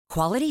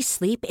Quality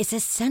sleep is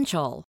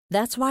essential.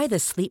 That's why the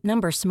Sleep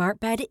Number Smart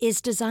Bed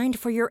is designed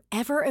for your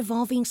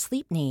ever-evolving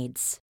sleep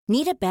needs.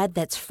 Need a bed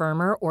that's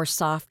firmer or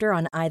softer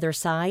on either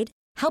side?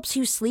 Helps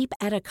you sleep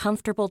at a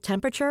comfortable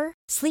temperature?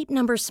 Sleep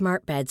Number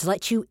Smart Beds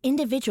let you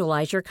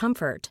individualize your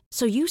comfort,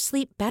 so you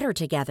sleep better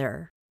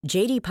together.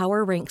 J.D.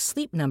 Power ranks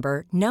Sleep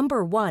Number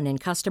number one in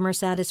customer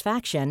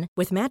satisfaction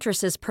with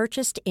mattresses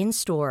purchased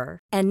in-store.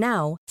 And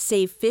now,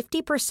 save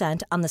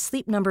 50% on the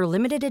Sleep Number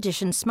Limited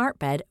Edition Smart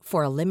Bed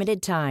for a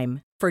limited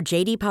time. For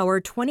J.D. Power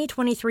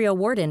 2023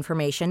 award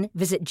information,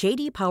 visit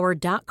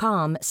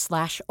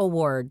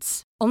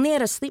jdpower.com/awards. Only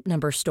at a Sleep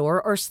Number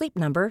store or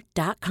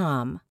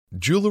sleepnumber.com.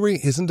 Jewelry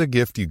isn't a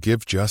gift you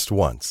give just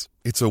once.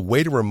 It's a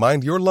way to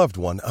remind your loved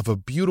one of a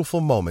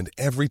beautiful moment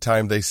every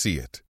time they see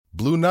it.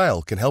 Blue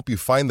Nile can help you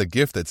find the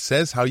gift that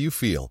says how you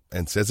feel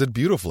and says it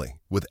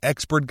beautifully, with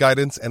expert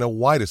guidance and a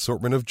wide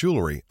assortment of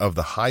jewelry of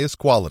the highest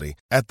quality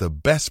at the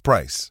best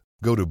price.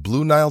 Go to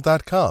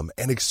BlueNile.com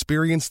and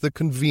experience the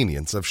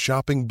convenience of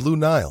shopping Blue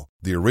Nile,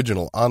 the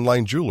original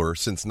online jeweler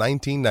since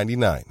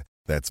 1999.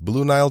 That's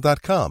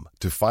BlueNile.com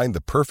to find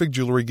the perfect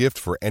jewelry gift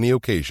for any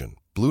occasion.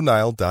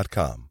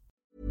 BlueNile.com.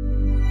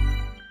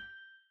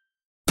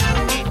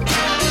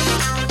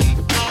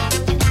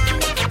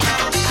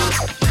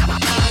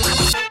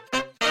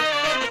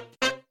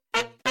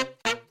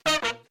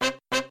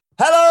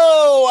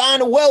 Hello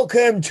and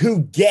welcome to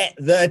Get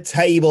the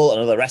Table,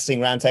 another wrestling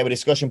roundtable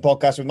discussion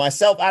podcast with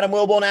myself, Adam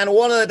Wilborn, and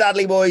one of the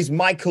Dudley boys,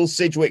 Michael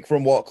Sidgwick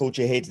from What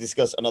Culture, here to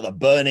discuss another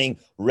burning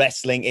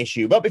wrestling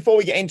issue. But before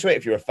we get into it,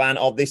 if you're a fan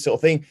of this sort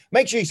of thing,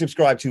 make sure you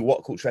subscribe to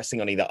What Culture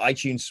Wrestling on either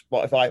iTunes,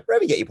 Spotify,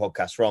 wherever you get your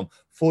podcasts from,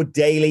 for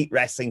daily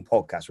wrestling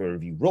podcasts. We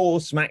review Raw,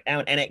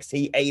 SmackDown,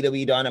 NXT,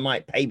 AEW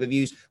Dynamite,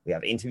 pay-per-views. We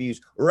have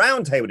interviews,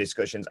 roundtable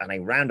discussions, and a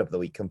roundup of the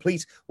week,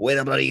 complete with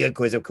a bloody good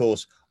quiz, of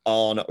course,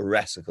 on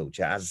Wrestle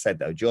Culture. As I said,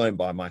 though, joined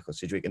by Michael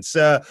Sidgwick. And,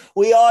 sir,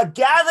 we are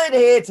gathered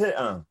here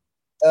to...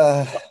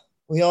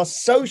 we are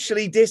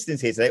socially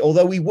distanced here today,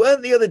 although we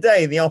weren't the other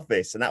day in the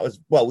office, and that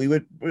was, well, we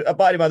were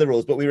abiding by the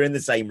rules, but we were in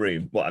the same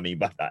room. What I mean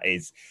by that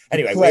is...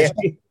 Anyway,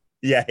 we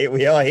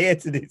are here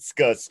to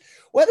discuss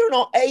whether or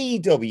not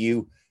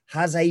AEW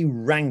has a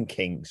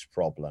rankings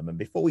problem. And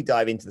before we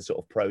dive into the sort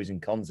of pros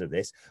and cons of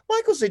this,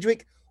 Michael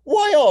Sidgwick,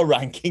 why are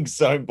rankings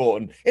so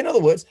important? In other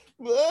words,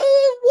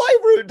 why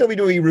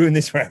WWE ruin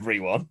this for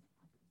everyone?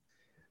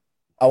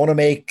 I want to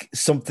make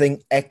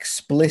something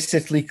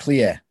explicitly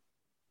clear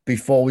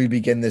before we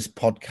begin this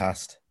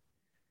podcast,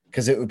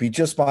 because it would be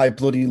just my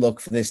bloody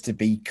luck for this to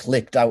be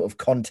clipped out of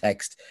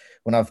context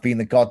when I've been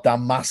the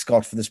goddamn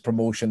mascot for this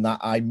promotion that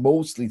I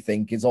mostly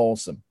think is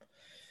awesome.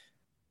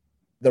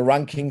 The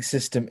ranking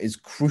system is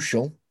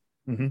crucial.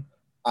 Mm-hmm.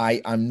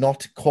 I am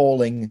not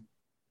calling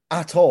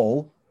at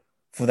all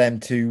for them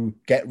to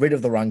get rid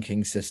of the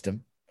ranking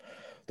system.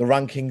 The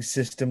ranking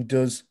system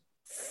does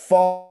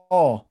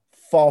far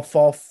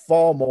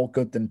more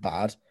good than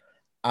bad.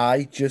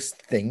 I just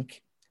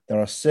think there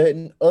are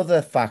certain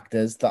other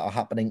factors that are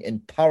happening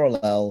in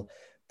parallel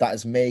that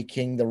is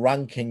making the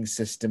ranking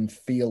system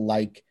feel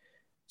like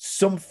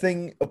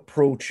something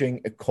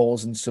approaching a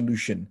cause and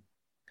solution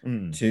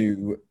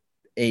to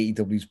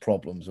AEW's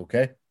problems,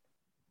 okay?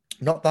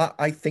 Not that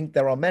I think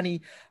there are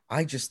many.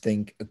 I just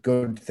think a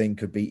good thing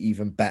could be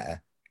even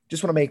better.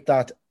 Just want to make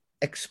that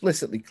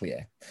explicitly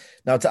clear.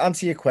 Now, to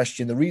answer your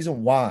question, the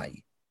reason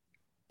why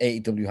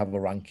AEW have a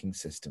ranking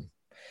system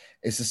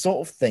is the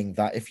sort of thing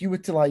that if you were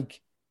to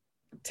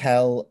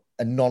tell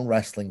a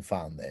non-wrestling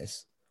fan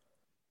this,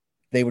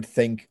 they would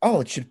think,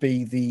 oh, it should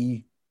be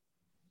the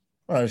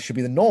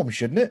norm,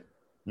 shouldn't it?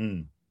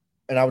 And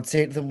I would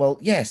say to them, well,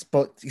 yes,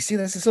 but you see,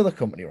 there's this other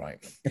company,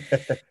 right?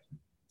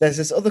 There's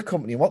this other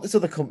company. What this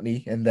other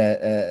company, and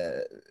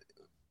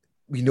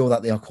we know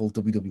that they are called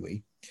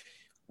WWE.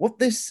 What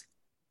this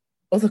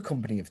other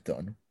company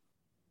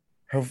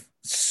have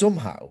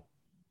somehow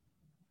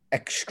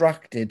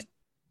extracted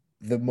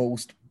the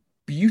most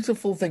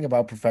beautiful thing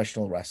about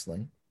professional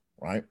wrestling,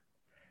 right?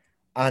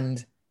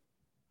 And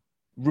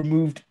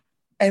removed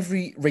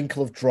every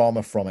wrinkle of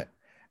drama from it,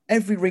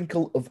 every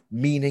wrinkle of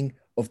meaning,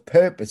 of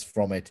purpose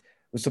from it,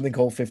 with something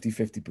called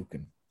 50-50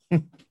 booking.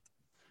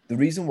 The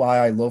reason why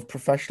I love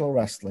professional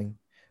wrestling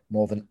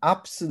more than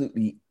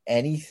absolutely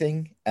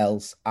anything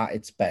else at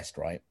its best,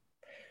 right,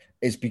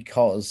 is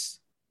because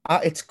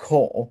at its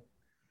core,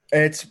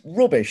 it's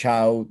rubbish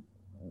how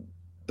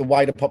the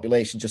wider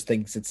population just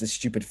thinks it's a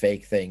stupid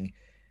fake thing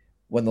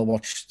when they'll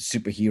watch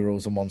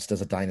superheroes or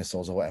monsters or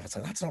dinosaurs or whatever. It's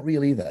like, that's not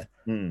real either.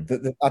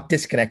 That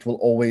disconnect will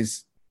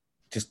always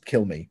just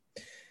kill me.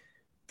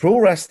 Pro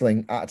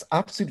wrestling at its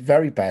absolute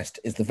very best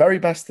is the very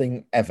best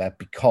thing ever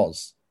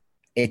because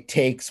it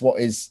takes what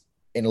is,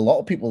 in a lot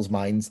of people's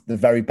minds, the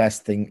very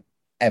best thing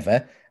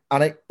ever,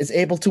 and it is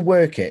able to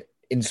work it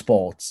in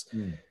sports.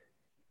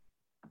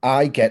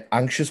 I get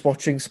anxious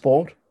watching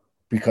sport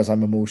because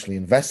I'm emotionally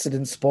invested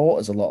in sport,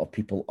 as a lot of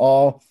people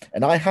are,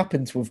 and I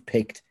happen to have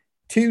picked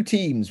two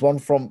teams,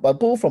 both from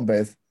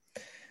birth.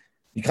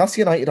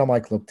 Newcastle United are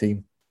my club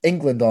team,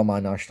 England are my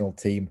national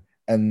team,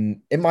 and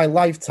in my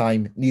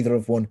lifetime, neither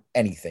have won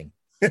anything.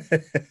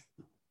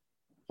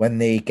 when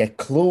they get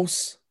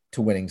close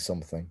to winning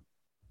something.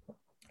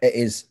 It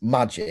is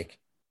magic.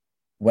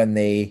 When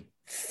they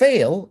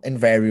fail,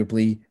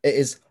 invariably, it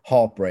is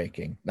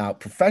heartbreaking. Now,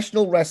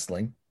 professional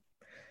wrestling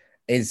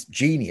is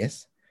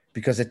genius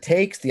because it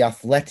takes the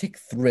athletic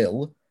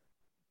thrill,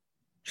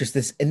 just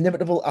this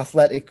inimitable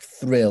athletic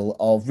thrill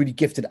of really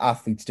gifted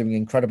athletes doing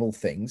incredible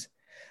things,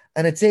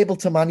 and it's able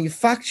to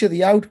manufacture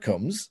the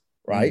outcomes,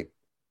 right?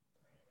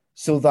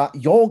 So that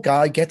your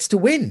guy gets to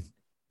win.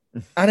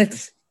 And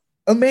it's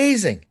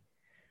amazing.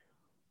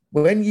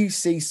 When you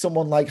see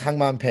someone like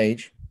Hangman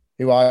Page,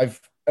 who I've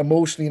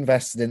emotionally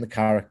invested in the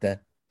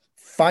character,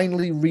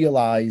 finally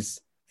realize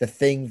the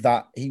thing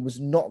that he was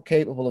not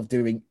capable of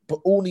doing, but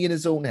only in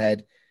his own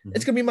head,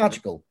 it's going to be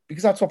magical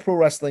because that's what pro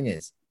wrestling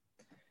is.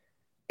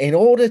 In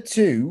order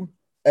to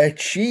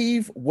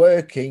achieve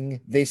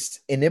working this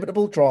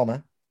inimitable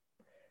drama,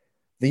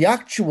 the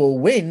actual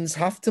wins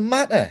have to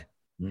matter.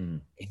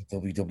 In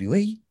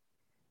WWE,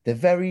 the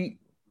very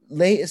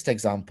latest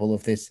example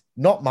of this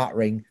not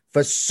mattering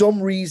for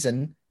some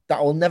reason that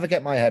I'll never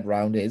get my head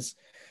around is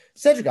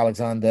Cedric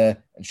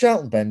Alexander and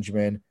Shelton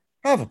Benjamin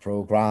have a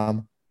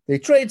program. They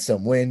trade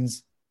some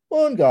wins.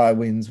 One guy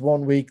wins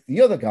 1 week,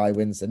 the other guy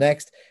wins the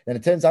next. Then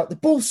it turns out they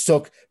both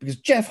suck because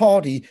Jeff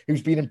Hardy,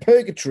 who's been in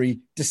purgatory,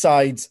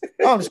 decides,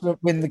 I'm just going to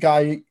win the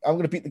guy. I'm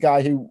going to beat the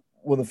guy who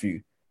won the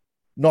feud.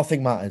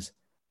 Nothing matters.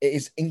 It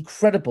is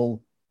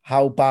incredible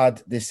how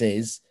bad this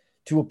is,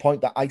 to a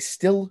point that I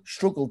still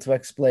struggle to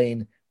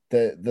explain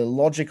the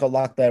logic or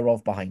lack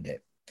thereof behind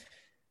it.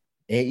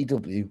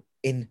 AEW,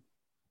 in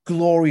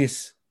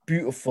glorious,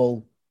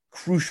 beautiful,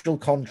 crucial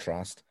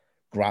contrast,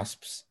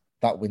 grasps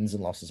that wins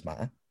and losses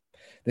matter.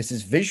 This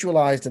is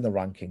visualized in the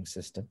ranking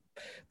system.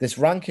 This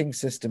ranking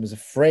system is a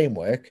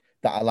framework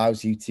that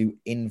allows you to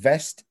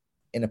invest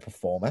in a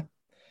performer,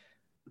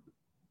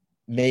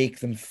 make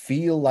them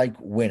feel like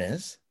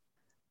winners,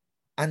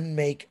 and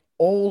make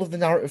all of the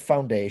narrative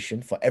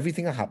foundation for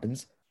everything that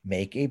happens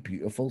make a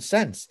beautiful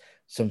sense.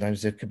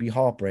 Sometimes it could be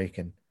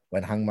heartbreaking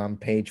when Hangman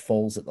Page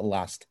falls at the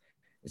last.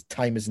 His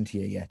time isn't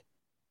here yet.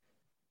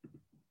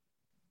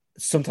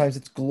 Sometimes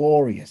it's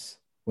glorious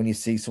when you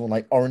see someone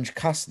like Orange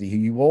Cassidy, who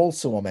you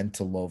also are meant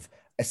to love,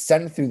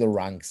 ascend through the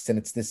ranks, and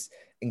it's this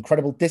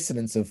incredible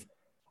dissonance of,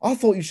 I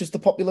thought he was just a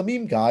popular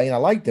meme guy and I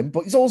liked him,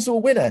 but he's also a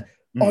winner.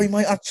 Oh, he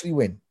might actually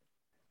win.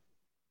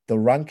 The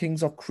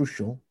rankings are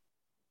crucial,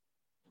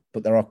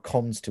 but there are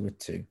cons to it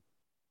too.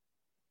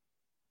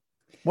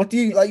 What do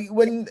you like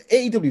when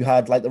AEW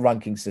had like the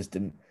ranking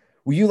system?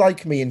 Were you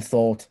like me and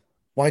thought,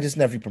 why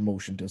doesn't every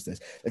promotion does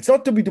this? It's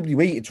not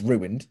WWE, it's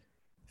ruined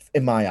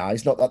in my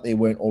eyes. Not that they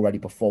weren't already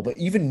before, but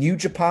even New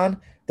Japan,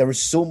 there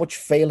is so much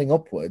failing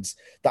upwards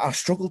that I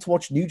struggle to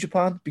watch New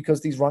Japan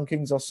because these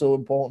rankings are so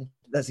important.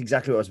 That's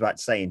exactly what I was about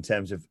to say in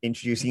terms of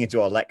introducing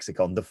into our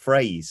lexicon the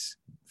phrase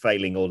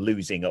failing or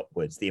losing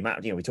upwards. The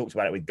amount, we talked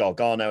about it with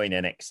Gargano in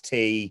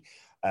NXT.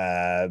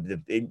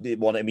 The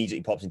one that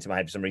immediately pops into my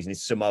head for some reason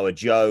is Samoa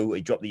Joe.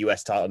 He dropped the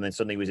US title and then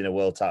suddenly was in a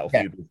world title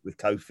feud with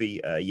Kofi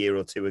a year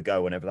or two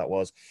ago, whenever that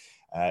was.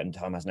 And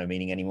time has no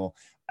meaning anymore.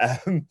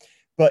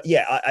 But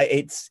yeah,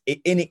 it's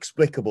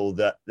inexplicable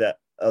that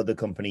other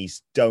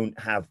companies don't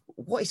have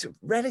what is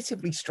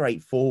relatively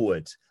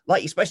straightforward.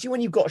 Like, especially when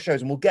you've got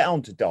shows, and we'll get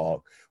on to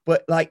Dark,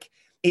 but like,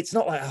 it's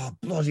not like, oh,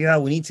 bloody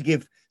hell, we need to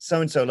give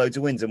so-and-so loads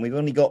of wins, and we've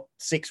only got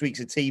 6 weeks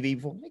of TV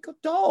before. You've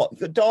got Dark. You've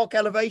got Dark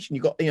Elevation.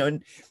 You've got,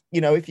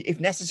 if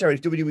necessary,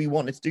 if WWE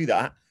wanted to do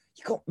that,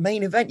 you've got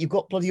Main Event. You've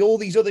got bloody all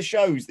these other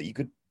shows that you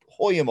could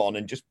hoy them on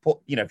and just put,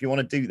 if you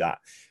want to do that.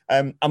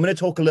 I'm going to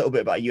talk a little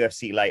bit about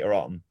UFC later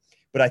on,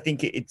 but I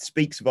think it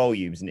speaks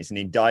volumes, and it's an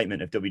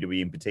indictment of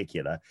WWE in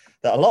particular,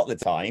 that a lot of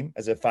the time,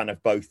 as a fan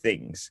of both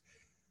things,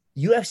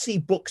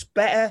 UFC books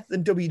better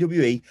than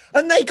WWE,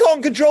 and they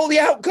can't control the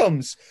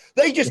outcomes.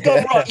 They just go,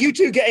 right, you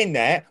two get in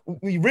there. It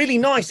would be really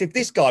nice if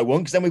this guy won,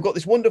 because then we've got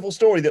this wonderful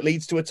story that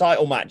leads to a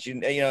title match,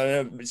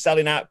 and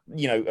selling out,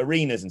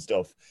 arenas and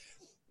stuff.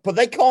 But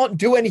they can't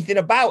do anything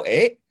about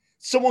it.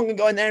 Someone can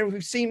go in there, and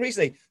we've seen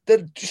recently,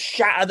 they'll just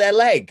shatter their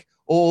leg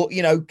or,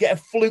 get a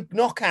fluke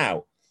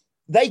knockout.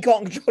 They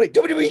can't control it.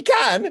 WWE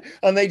can,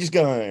 and they just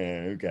go,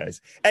 oh, who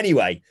cares?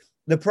 Anyway,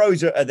 the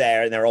pros are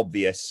there and they're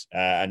obvious,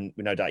 and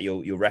no doubt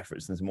you'll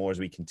reference them more as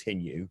we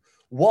continue.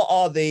 What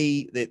are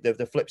the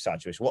flip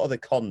side to this? What are the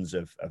cons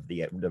of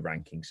the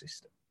ranking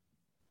system?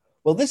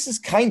 Well, this is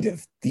kind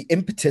of the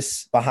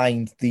impetus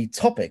behind the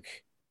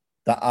topic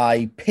that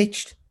I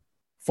pitched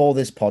for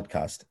this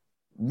podcast.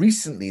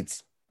 Recently,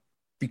 it's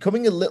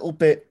becoming a little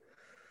bit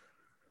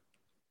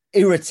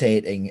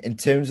irritating in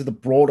terms of the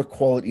broader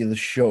quality of the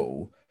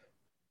show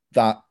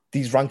that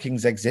these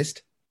rankings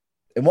exist.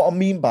 And what I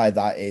mean by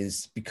that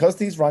is, because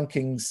these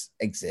rankings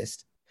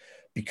exist,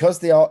 because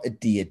they are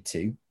adhered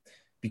to,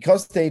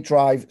 because they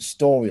drive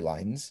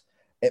storylines,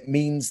 it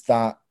means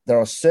that there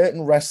are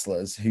certain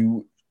wrestlers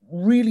who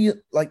really,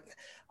 like,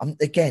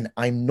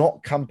 I'm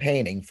not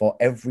campaigning for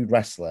every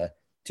wrestler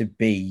to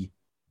be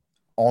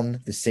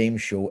on the same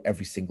show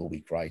every single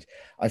week, right?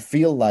 I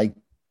feel like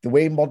the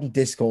way modern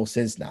discourse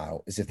is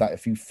now is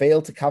if you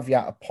fail to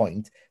caveat a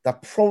point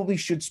that probably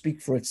should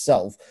speak for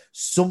itself,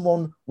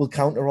 someone will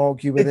counter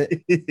argue with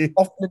it,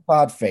 often in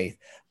bad faith.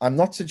 I'm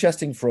not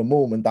suggesting for a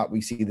moment that we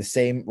see the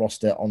same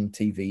roster on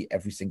TV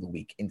every single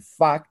week. In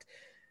fact,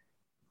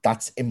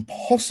 that's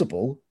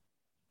impossible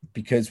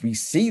because we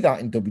see that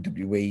in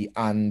WWE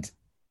and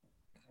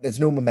there's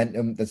no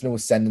momentum, there's no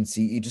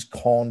ascendancy. You just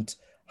can't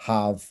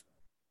have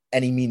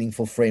any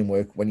meaningful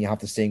framework when you have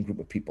the same group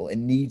of people. It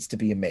needs to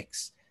be a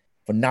mix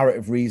for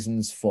narrative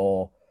reasons,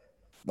 for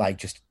like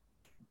just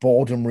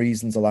boredom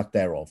reasons or lack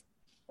thereof.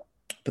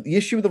 But the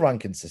issue with the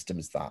ranking system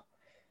is that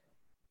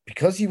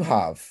because you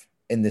have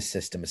in this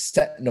system a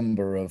set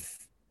number of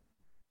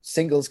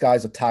singles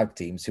guys or tag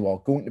teams who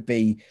are going to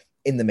be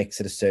in the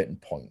mix at a certain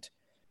point,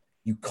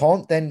 you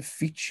can't then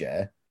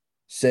feature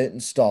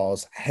certain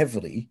stars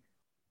heavily,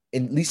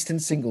 at least in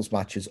singles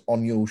matches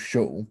on your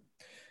show,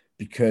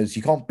 because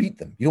you can't beat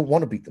them. You don't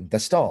want to beat them. They're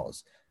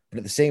stars. But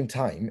at the same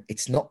time,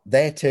 it's not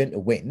their turn to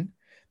win,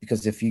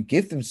 because if you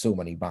give them so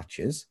many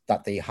matches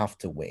that they have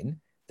to win,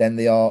 then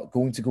they are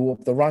going to go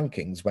up the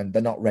rankings when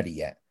they're not ready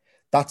yet.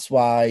 That's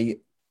why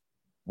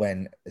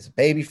when there's a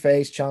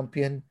babyface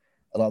champion,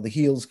 a lot of the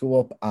heels go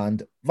up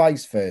and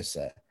vice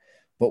versa.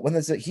 But when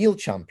there's a heel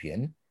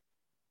champion,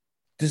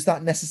 does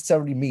that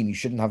necessarily mean you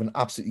shouldn't have an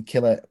absolutely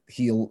killer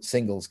heel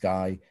singles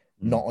guy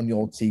not on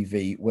your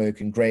TV,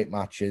 working great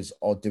matches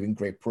or doing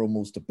great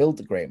promos to build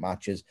the great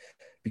matches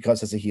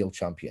because there's a heel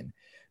champion?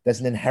 There's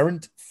an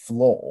inherent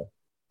flaw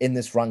in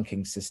this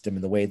ranking system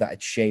in the way that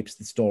it shapes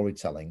the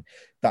storytelling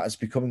that is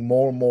becoming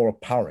more and more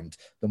apparent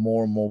the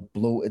more and more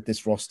bloated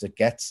this roster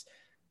gets.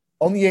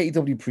 On the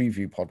AEW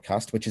preview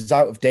podcast, which is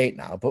out of date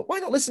now, but why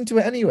not listen to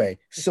it anyway?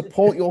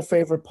 Support your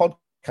favorite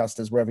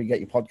podcasters wherever you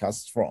get your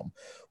podcasts from.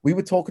 We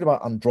were talking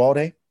about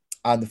Andrade,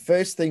 and the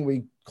first thing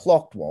we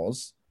clocked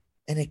was,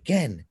 and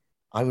again,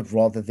 I would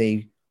rather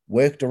they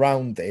worked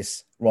around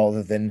this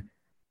rather than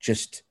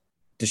just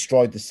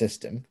destroyed the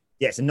system.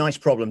 Yeah, it's a nice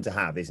problem to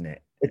have, isn't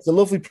it? It's a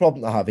lovely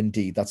problem to have,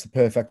 indeed. That's the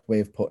perfect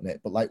way of putting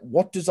it. But like,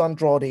 what does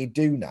Andrade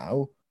do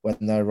now when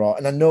there are...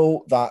 And I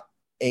know that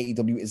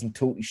AEW isn't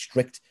totally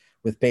strict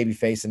with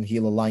babyface and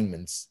heel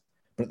alignments,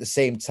 but at the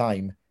same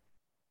time,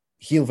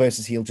 heel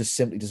versus heel just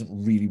simply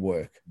doesn't really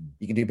work.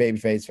 You can do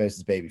babyface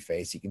versus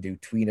babyface. You can do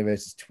tweener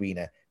versus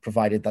tweener,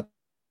 provided that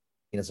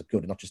are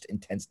good and not just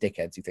intense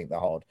dickheads who think they're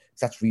hard.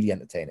 Because that's really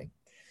entertaining.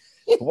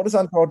 But what does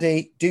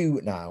Andrade do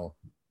now?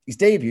 He's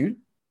debuted.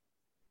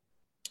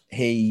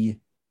 He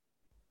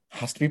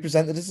has to be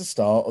presented as a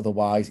star,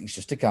 otherwise he's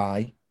just a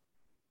guy.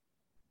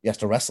 He has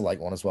to wrestle like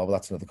one as well, but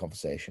that's another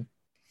conversation.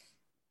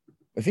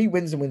 If he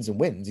wins and wins and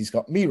wins, he's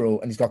got Miro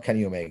and he's got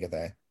Kenny Omega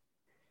there.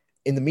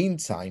 In the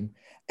meantime,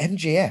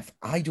 MJF,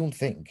 I don't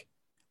think,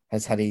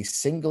 has had a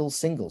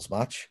singles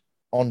match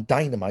on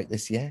Dynamite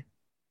this year.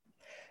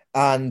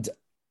 And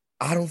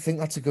I don't think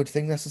that's a good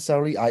thing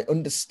necessarily. I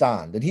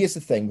understand. And here's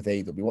the thing with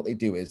AEW. What they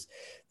do is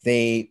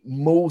they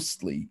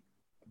mostly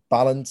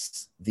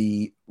balance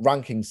the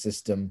ranking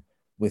system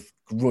with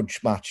grudge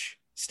match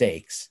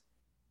stakes.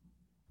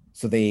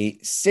 So they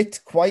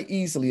sit quite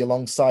easily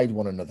alongside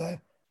one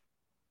another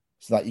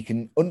so that you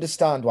can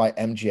understand why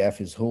MJF,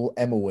 his whole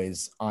MO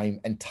is,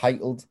 I'm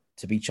entitled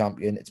to be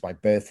champion. It's my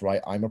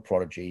birthright. I'm a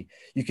prodigy.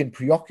 You can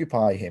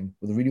preoccupy him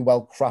with a really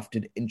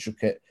well-crafted,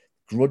 intricate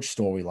grudge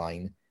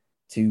storyline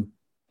to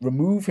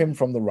remove him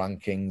from the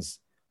rankings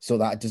so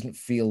that it doesn't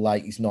feel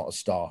like he's not a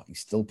star.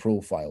 He's still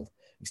profiled.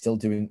 He's still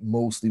doing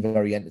mostly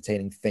very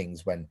entertaining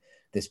things when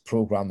this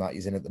program that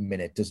he's in at the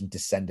minute doesn't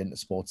descend into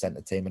sports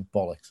entertainment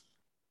bollocks.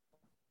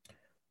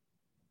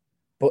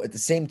 But at the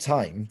same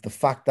time, the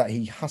fact that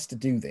he has to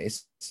do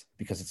this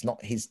because it's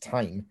not his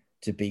time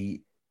to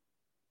be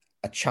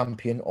a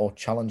champion or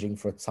challenging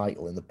for a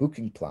title in the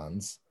booking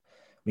plans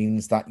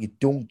means that you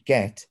don't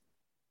get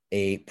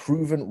a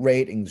proven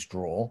ratings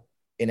draw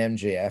in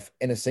MJF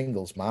in a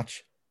singles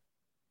match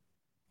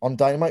on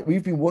Dynamite.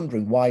 We've been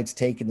wondering why it's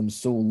taken them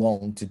so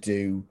long to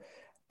do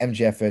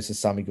MJF versus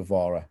Sammy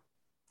Guevara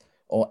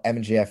or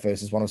MJF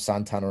versus one of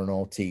Santana and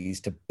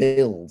Ortiz to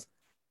build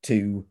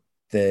to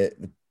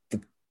the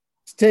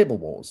table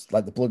wars,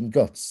 like the blood and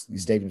guts,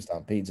 these stadium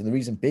stampedes. And the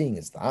reason being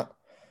is that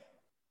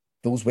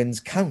those wins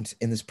count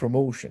in this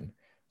promotion.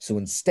 So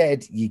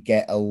instead, you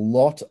get a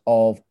lot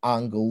of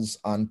angles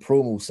and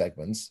promo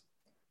segments.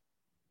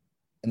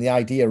 And the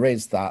idea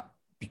is that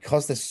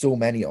because there's so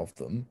many of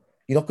them,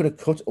 you're not going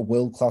to cut a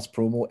world-class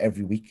promo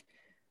every week.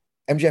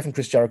 MJF and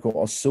Chris Jericho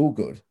are so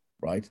good,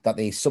 right, that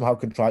they somehow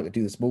contrive to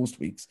do this most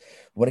weeks.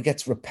 When it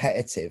gets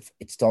repetitive,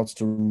 it starts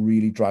to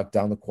really drag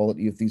down the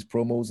quality of these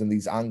promos and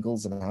these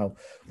angles and how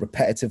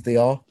repetitive they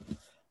are.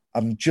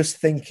 I'm just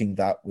thinking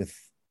that with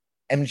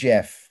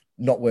MJF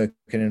not working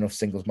enough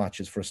singles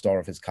matches for a star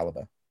of his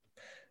caliber,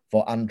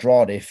 for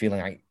Andrade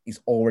feeling like he's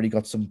already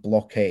got some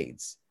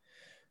blockades,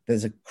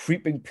 there's a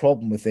creeping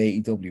problem with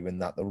AEW in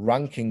that the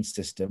ranking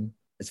system,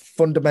 as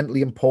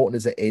fundamentally important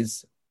as it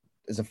is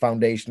as a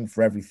foundation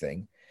for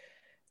everything,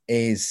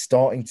 is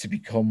starting to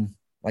become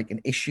like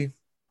an issue.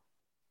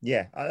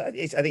 Yeah, I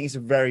think it's a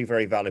very,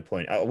 very valid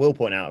point. I will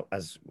point out,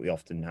 as we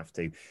often have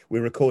to,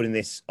 we're recording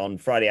this on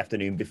Friday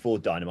afternoon before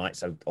Dynamite.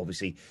 So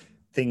obviously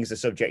things are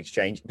subject to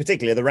change,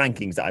 particularly the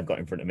rankings that I've got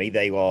in front of me.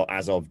 They are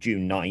as of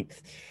June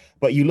 9th.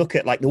 But you look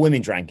at like the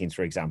women's rankings,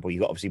 for example,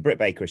 you've got obviously Britt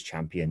Baker as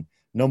champion.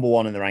 Number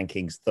one in the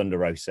rankings, Thunder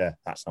Rosa.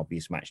 That's an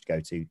obvious match to go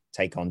to.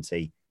 Take on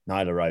T,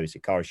 Nyla Rose,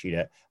 Hikaru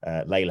Shida,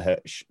 Layla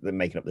Hirsch, they're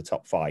making up the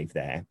top five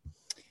there.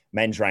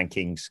 Men's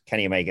rankings,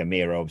 Kenny Omega,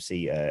 Mira,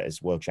 obviously, as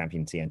world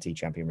champion, TNT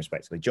champion,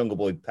 respectively. Jungle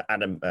Boy,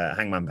 Adam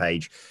Hangman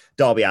Page,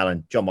 Darby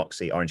Allin, Jon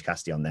Moxley, Orange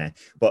Cassidy on there.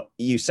 But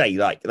you say,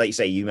 like you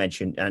say, you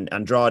mentioned and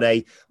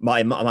Andrade,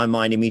 my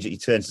mind immediately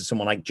turns to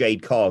someone like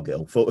Jade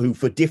Cargill, who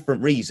for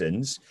different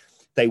reasons,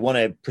 they want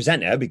to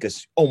present her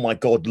because, oh my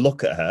God,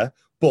 look at her.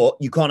 But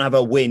you can't have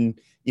her win,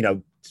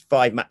 10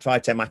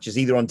 matches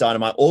either on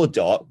Dynamite or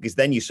Dark, because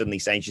then you're suddenly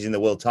saying she's in the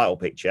world title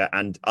picture.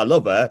 And I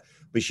love her,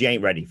 but she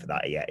ain't ready for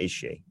that yet, is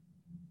she?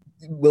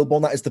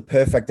 Wilborn, that is the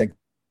perfect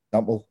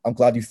example. I'm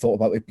glad you thought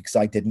about it because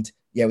I didn't.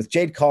 Yeah, with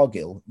Jade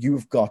Cargill,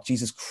 you've got,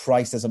 Jesus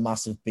Christ, there's a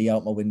massive bee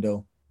out my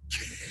window.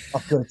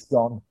 After it's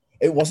gone.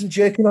 It wasn't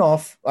jerking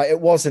off. It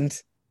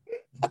wasn't.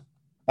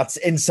 That's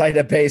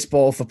insider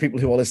baseball for people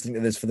who are listening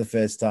to this for the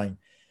first time.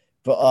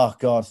 But, oh,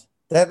 God.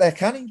 They're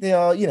canny. They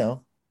are,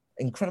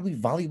 incredibly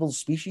valuable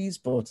species,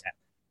 but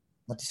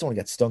I just don't want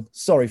to get stung.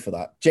 Sorry for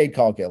that. Jade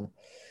Cargill.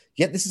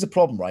 Yet this is a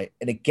problem, right?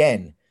 And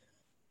again,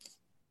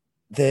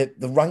 the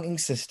ranking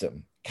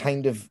system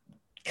kind of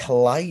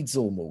collides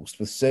almost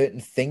with certain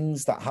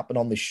things that happen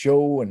on the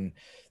show and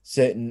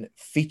certain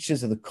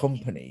features of the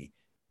company,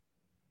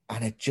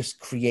 and it just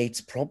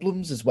creates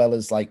problems as well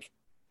as like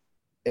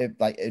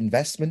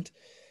investment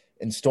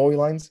in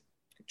storylines.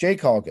 Jade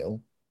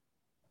Cargill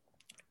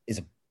is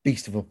a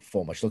beast of a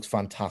performer. She looks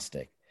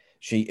fantastic.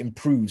 She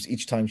improves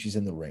each time she's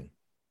in the ring.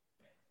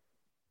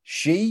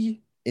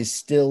 She is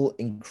still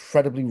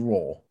incredibly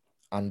raw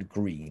and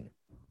green,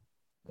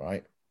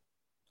 right?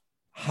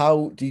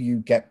 How do you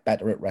get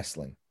better at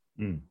wrestling?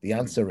 The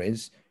answer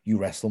is you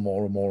wrestle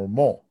more and more and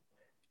more.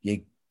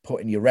 You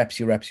put in your reps.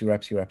 The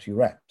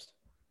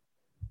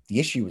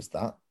issue is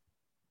that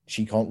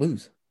she can't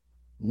lose.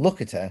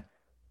 Look at her.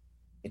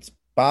 It's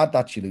bad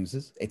that she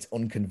loses. It's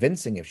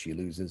unconvincing if she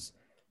loses.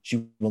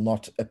 She will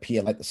not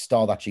appear like the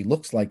star that she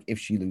looks like if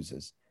she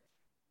loses.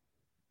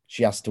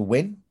 She has to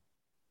win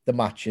the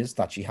matches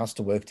that she has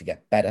to work to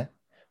get better.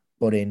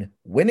 But in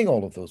winning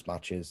all of those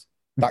matches,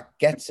 that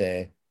gets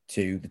her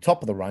to the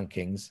top of the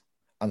rankings,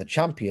 and the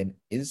champion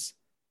is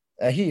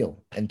a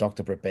heel in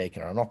Dr. Britt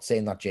Baker. I'm not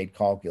saying that Jade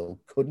Cargill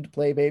couldn't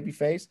play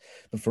babyface,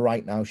 but for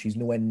right now, she's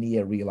nowhere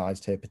near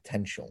realized her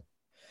potential.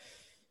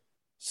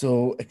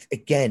 So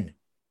again,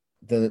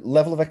 the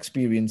level of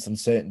experience in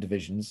certain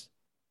divisions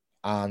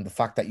and the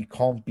fact that you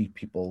can't beat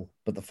people,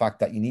 but the fact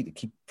that you need to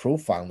keep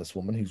profiling this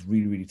woman who's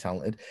really, really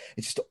talented,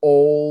 it's just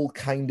all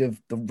kind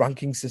of, the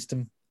ranking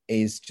system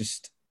is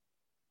just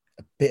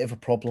a bit of a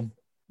problem.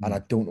 And I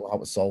don't know how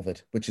to solve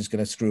it, which is going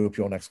to screw up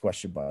your next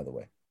question, by the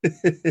way.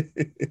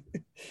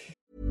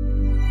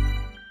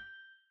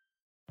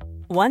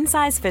 One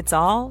size fits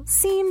all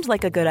seemed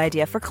like a good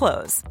idea for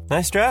clothes.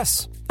 Nice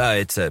dress.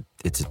 It's a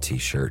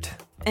t-shirt.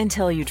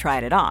 Until you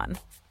tried it on.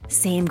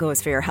 Same goes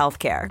for your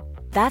healthcare.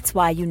 That's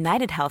why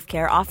United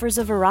Healthcare offers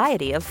a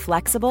variety of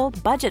flexible,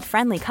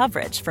 budget-friendly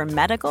coverage for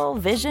medical,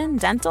 vision,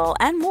 dental,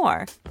 and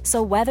more.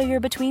 So whether you're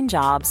between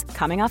jobs,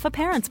 coming off a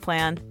parent's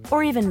plan,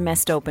 or even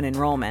missed open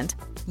enrollment,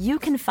 you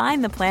can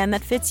find the plan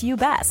that fits you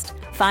best.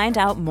 Find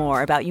out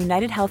more about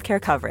United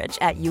Healthcare coverage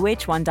at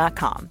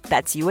UH1.com.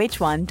 That's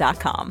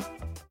UH1.com.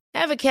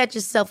 Ever catch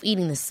yourself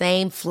eating the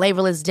same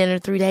flavorless dinner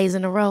 3 days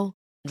in a row?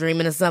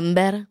 Dreaming of something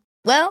better?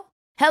 Well,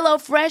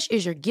 HelloFresh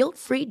is your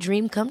guilt-free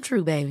dream come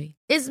true, baby.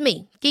 It's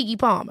me, Keke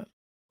Palmer.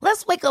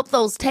 Let's wake up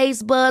those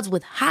taste buds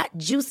with hot,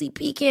 juicy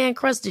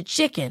pecan-crusted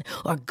chicken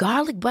or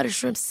garlic butter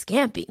shrimp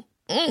scampi.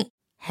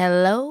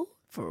 Hello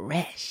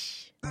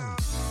Fresh.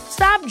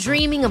 Stop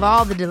dreaming of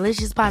all the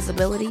delicious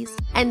possibilities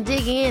and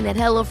dig in at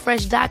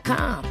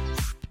HelloFresh.com.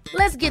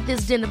 Let's get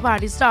this dinner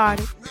party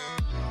started.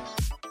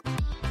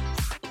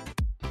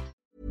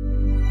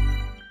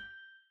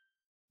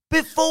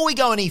 Before we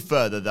go any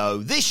further, though,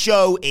 this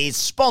show is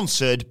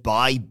sponsored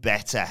by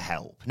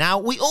BetterHelp. Now,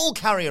 we all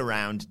carry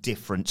around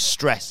different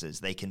stressors.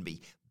 They can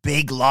be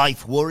big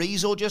life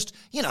worries or just,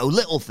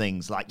 little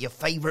things like your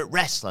favorite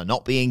wrestler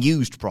not being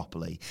used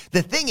properly.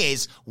 The thing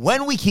is,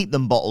 when we keep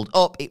them bottled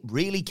up, it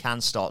really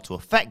can start to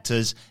affect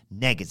us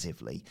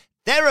negatively.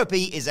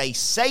 Therapy is a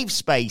safe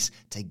space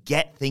to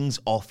get things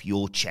off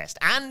your chest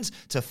and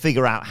to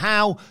figure out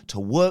how to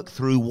work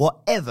through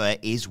whatever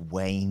is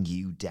weighing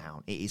you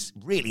down. It is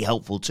really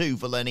helpful too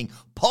for learning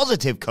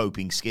positive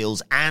coping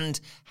skills and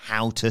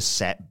how to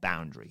set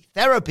boundaries.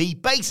 Therapy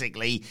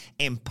basically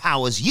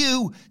empowers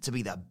you to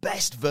be the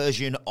best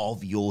version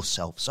of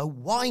yourself. So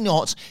why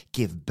not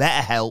give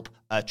BetterHelp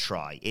a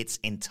try? It's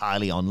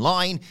entirely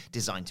online,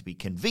 designed to be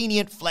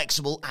convenient,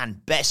 flexible,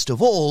 and best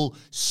of all,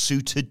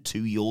 suited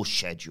to your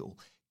schedule.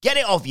 Get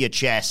it off your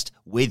chest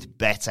with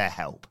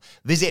BetterHelp.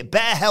 Visit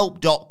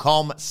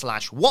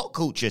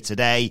betterhelp.com/whatculture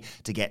today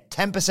to get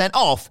 10%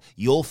 off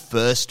your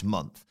first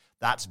month.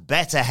 That's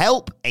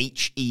BetterHelp,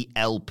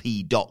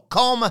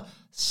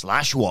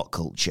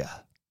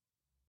 HELP.com/whatculture.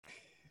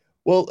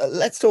 Well,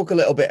 let's talk a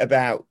little bit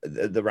about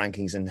the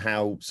rankings and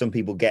how some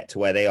people get to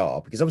where they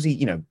are. Because obviously,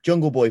 you know,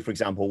 Jungle Boy, for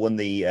example, won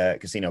the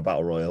Casino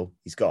Battle Royal.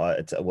 He's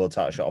got a world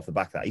title shot off the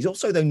back of that. He's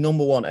also the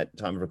number one at the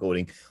time of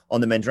recording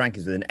on the men's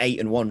rankings with an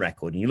 8-1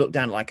 record. And you look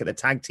down like at the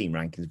tag team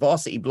rankings,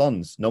 Varsity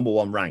Blondes, number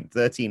one ranked,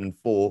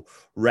 13-4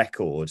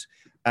 record.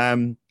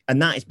 And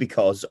that is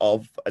because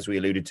of, as we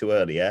alluded to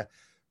earlier,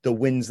 the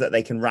wins that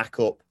they can rack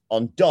up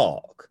on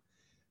Dark.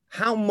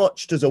 How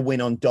much does a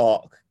win on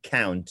Dark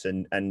count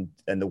and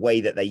the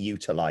way that they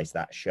utilize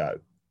that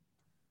show?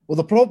 Well,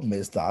 the problem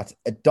is that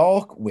a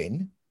Dark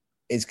win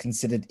is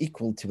considered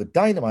equal to a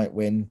Dynamite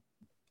win,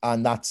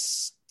 and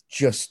that's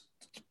just,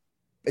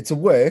 it's a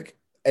work.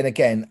 And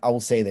again, I will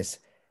say this,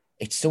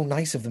 it's so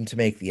nice of them to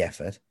make the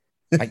effort.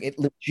 Like, it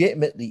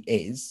legitimately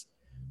is.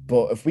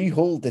 But if we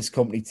hold this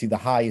company to the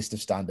highest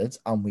of standards,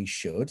 and we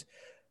should,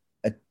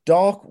 a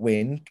Dark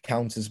win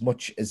counts as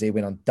much as a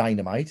win on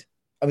Dynamite.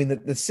 I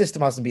mean, the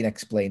system hasn't been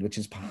explained, which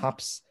is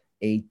perhaps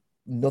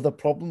another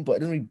problem, but it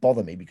doesn't really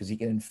bother me because you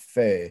can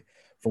infer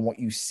from what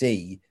you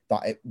see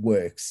that it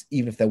works,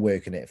 even if they're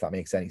working it, if that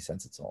makes any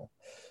sense at all.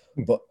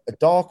 But a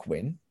Dark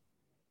win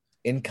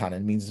in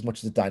canon means as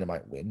much as a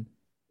Dynamite win,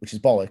 which is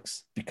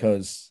bollocks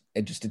because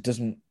it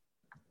doesn't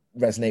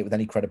resonate with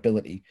any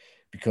credibility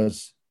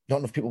because not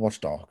enough people watch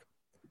Dark.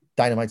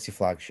 Dynamite's your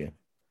flagship.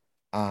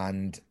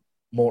 And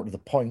more to the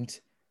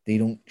point, they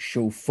don't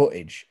show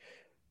footage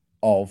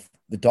of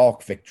the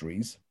Dark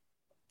victories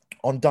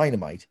on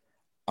Dynamite.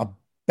 Are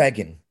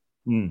begging.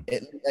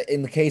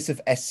 In the case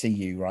of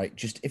SCU, right?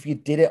 Just if you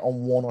did it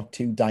on one or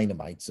two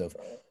Dynamites of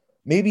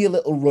maybe a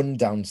little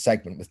rundown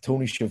segment with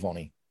Tony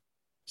Schiavone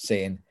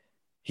saying,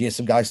 here's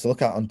some guys to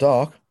look at on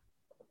Dark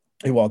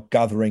who are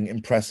gathering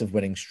impressive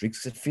winning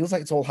streaks. It feels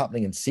like it's all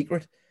happening in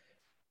secret.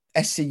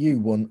 SCU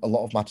won a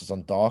lot of matches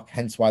on Dark,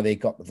 hence why they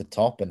got to the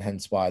top and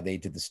hence why they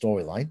did the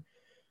storyline.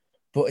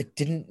 But it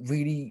didn't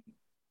really,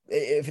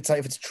 if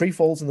it's tree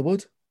falls in the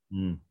wood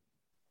and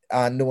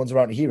no one's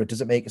around to hear it,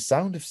 does it make a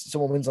sound? If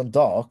someone wins on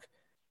Dark,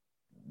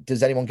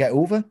 does anyone get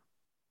over?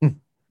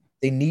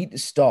 They need to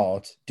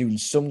start doing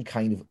some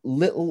kind of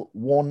little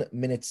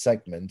 1-minute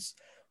segments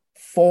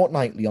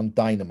fortnightly on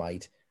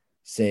Dynamite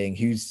saying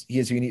here's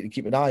who you need to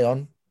keep an eye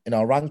on in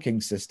our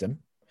ranking system.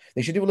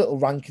 They should do a little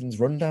rankings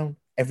rundown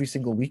every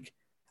single week,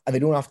 and they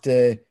don't have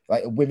to,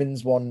 like, a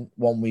women's one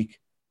week,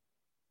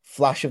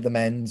 flash of the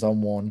men's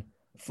on one,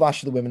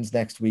 flash of the women's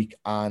next week,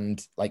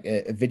 and like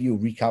a video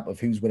recap of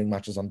who's winning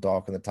matches on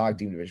Dark in the tag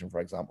team division, for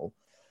example.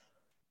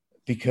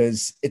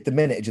 Because at the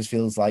minute, it just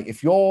feels like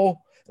if you're,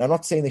 and I'm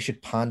not saying they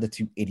should pander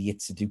to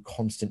idiots to do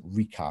constant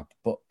recap,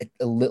 but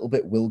a little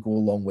bit will go a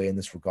long way in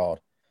this regard.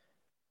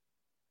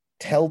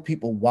 Tell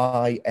people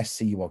why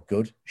SCU are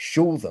good,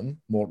 show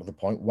them, more to the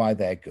point, why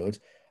they're good,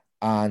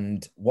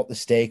 and what the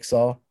stakes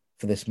are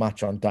for this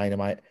match on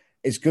Dynamite.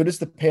 As good as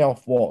the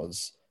payoff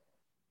was,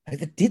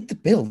 they did the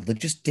build, they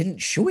just didn't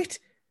show it.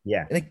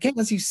 Yeah. And again,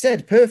 as you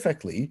said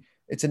perfectly,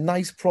 it's a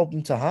nice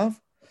problem to have.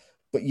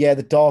 But yeah,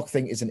 the Dark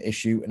thing is an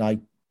issue, and I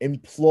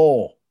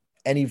implore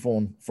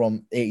anyone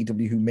from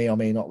AEW who may or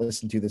may not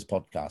listen to this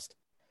podcast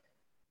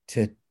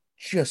to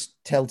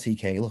just tell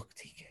TK, look,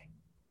 TK,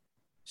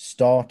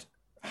 start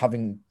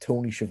having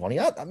Tony Schiavone.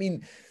 I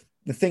mean,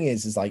 the thing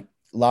is like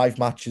live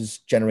matches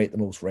generate the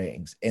most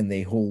ratings and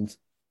they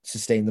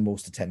sustain the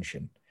most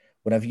attention.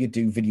 Whenever you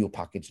do video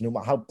package, no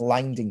matter how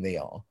blinding they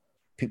are,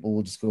 people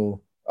will just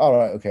go, all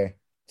right, okay,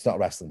 it's not a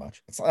wrestling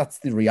match. That's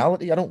the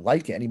reality. I don't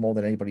like it any more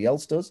than anybody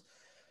else does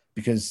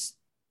because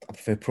I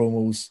prefer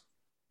promos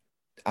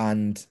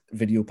and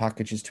video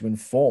packages to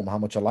inform how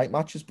much I like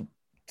matches. But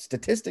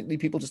statistically,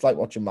 people just like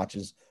watching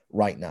matches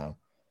right now.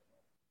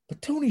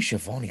 But Tony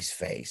Schiavone's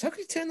face, how could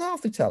he turn that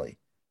off the telly?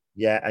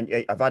 Yeah, and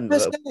I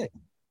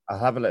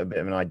have a little bit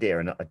of an idea,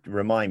 and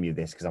remind me of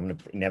this because I'm going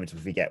to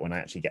inevitably forget when I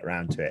actually get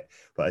around to it.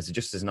 But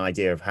just as an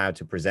idea of how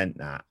to present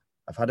that,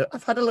 I've had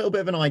a little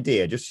bit of an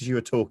idea just as you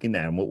were talking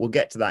there, and we'll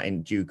get to that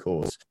in due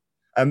course.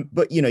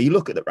 But you know, you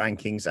look at the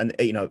rankings, and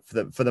you know,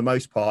 for the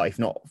most part, if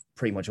not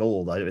pretty much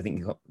all, I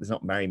think there's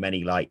not very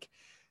many like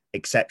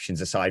exceptions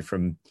aside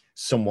from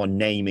someone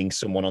naming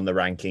someone on the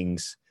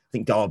rankings. I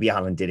think Darby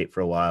Allin did it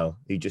for a while.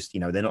 Who just, you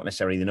know, they're not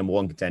necessarily the number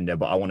one contender,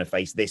 but I want to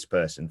face this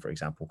person, for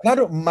example. And I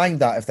don't mind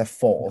that if they're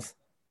fourth.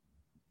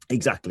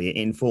 Exactly, it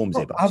informs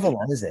it.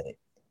 Avalon, is it?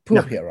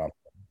 Poor Peter Avalon.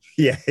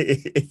 Yeah,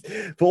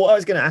 but what I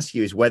was going to ask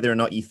you is whether or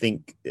not you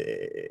think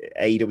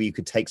AEW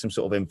could take some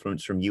sort of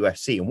influence from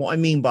UFC. And what I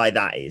mean by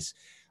that is,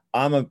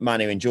 I'm a man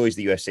who enjoys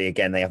the UFC.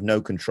 Again, they have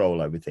no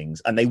control over things,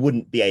 and they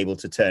wouldn't be able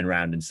to turn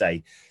around and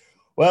say,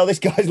 well, this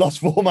guy's lost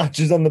 4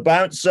 matches on the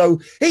bounce,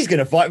 so he's going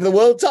to fight for the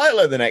world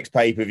title at the next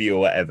pay-per-view or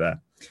whatever.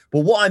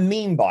 But what I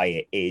mean by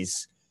it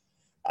is,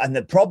 and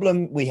the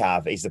problem we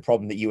have is the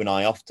problem that you and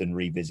I often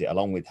revisit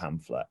along with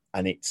Hamflet,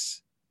 and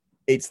it's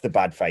the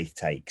bad faith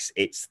takes.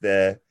 It's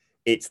the,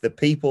 It's the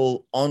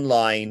people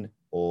online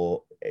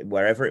or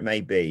wherever it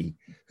may be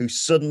who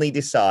suddenly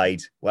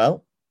decide,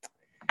 well,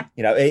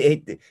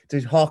 it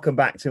to harken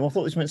back to, I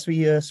thought this was meant to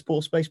be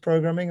sports-based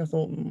programming. I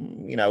thought,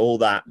 all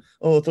that.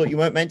 Oh, I thought you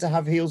weren't meant to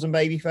have heels and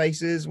baby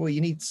faces. Well,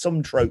 you need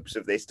some tropes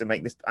of this to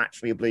make this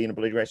actually a bloody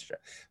register.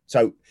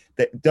 So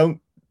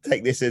don't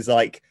take this as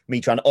like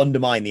me trying to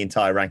undermine the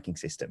entire ranking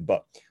system.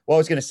 But what I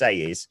was going to say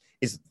is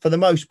for the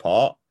most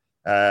part,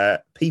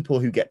 people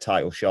who get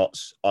title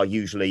shots are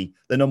usually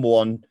the number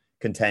one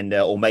contender,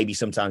 or maybe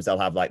sometimes they'll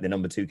have like the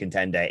number two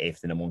contender if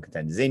the number one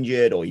contender is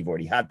injured, or you've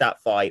already had that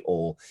fight,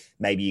 or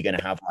maybe you're going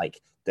to have like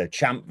the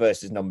champ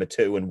versus number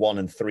 2 and 1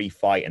 and 3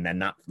 fight, and then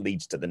that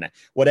leads to the next,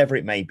 whatever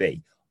it may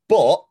be.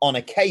 But on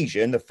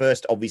occasion, the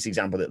first obvious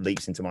example that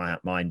leaps into my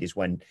mind is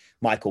when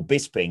Michael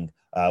Bisping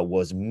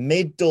was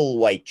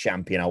middleweight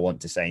champion, I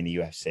want to say, in the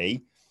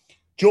UFC.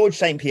 George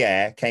St.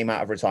 Pierre came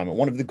out of retirement,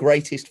 one of the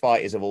greatest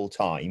fighters of all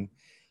time,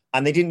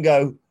 and they didn't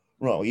go,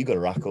 right, well, you've got to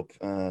rack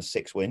up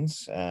 6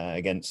 wins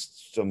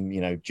against some,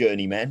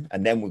 journeymen,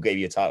 and then we'll give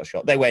you a title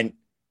shot. They went,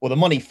 well, the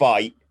money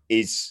fight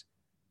is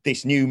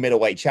this new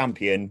middleweight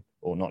champion,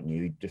 or not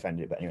new,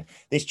 defended it, but anyway,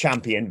 this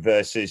champion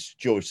versus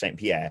George St.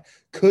 Pierre.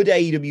 Could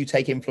AEW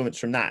take influence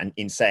from that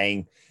in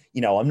saying,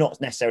 I'm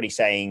not necessarily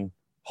saying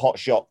hot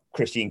shot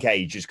Christian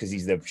Cage just because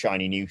he's the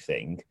shiny new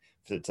thing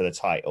to the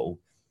title.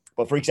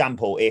 But for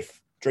example,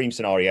 if dream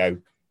scenario,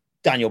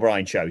 Daniel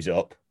Bryan shows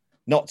up,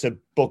 not to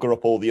bugger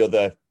up all the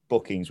other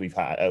bookings we've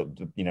had,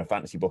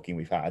 fantasy booking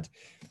we've had.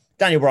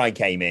 Daniel Bryan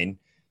came in.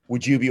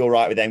 Would you be all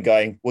right with them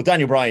going, well,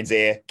 Daniel Bryan's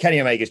here, Kenny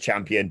Omega's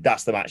champion,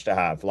 that's the match to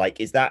have? Like,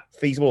 is that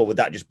feasible, or would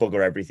that just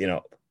bugger everything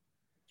up?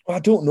 Well, I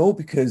don't know,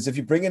 because if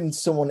you're bringing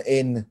someone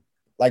in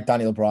like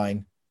Daniel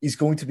Bryan, he's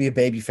going to be a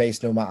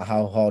babyface no matter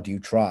how hard you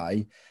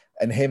try,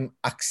 and him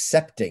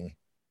accepting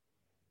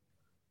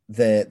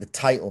the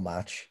title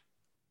match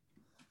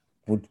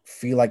would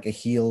feel like a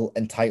heel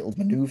entitled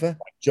maneuver.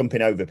 Like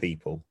jumping over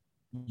people.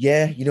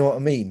 Yeah, you know what I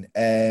mean?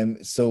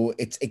 So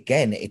it's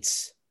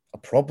a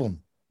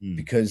problem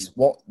because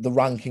what the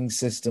ranking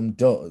system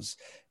does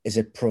is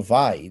it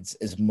provides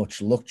as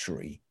much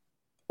luxury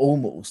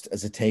almost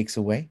as it takes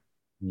away.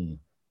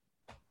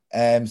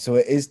 So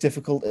it is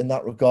difficult in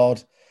that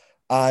regard.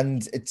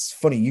 And it's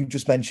funny, you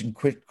just mentioned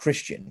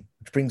Christian,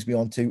 which brings me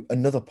on to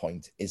another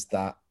point, is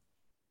that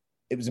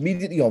it was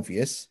immediately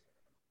obvious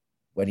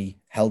when he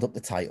held up the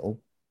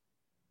title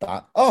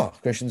that,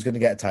 Christian's going to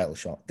get a title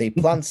shot. They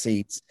plant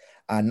seeds,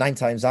 and 9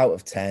 times out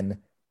of 10,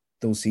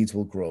 those seeds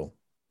will grow.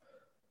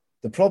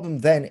 The problem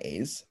then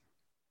is,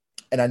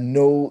 and I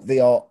know they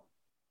are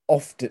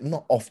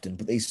not often,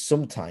 but they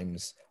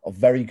sometimes are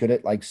very good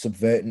at like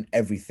subverting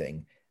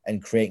everything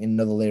and creating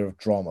another layer of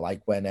drama,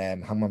 like when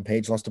Hangman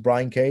Page lost to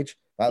Brian Cage.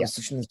 That was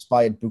such an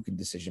inspired booking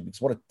decision, because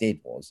what it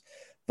did was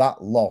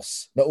that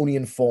loss not only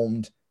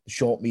informed the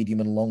short, medium,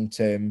 and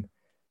long-term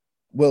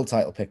world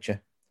title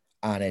picture,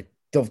 and it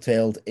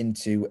dovetailed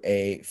into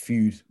a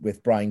feud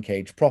with Brian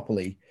Cage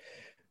properly.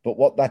 But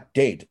what that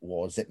did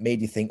was it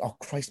made you think, oh,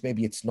 Christ,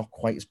 maybe it's not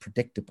quite as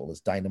predictable as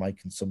Dynamite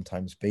can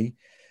sometimes be.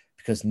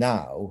 Because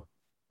now,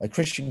 like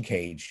Christian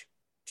Cage,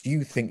 do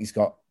you think he's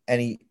got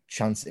any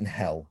chance in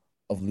hell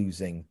of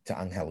losing to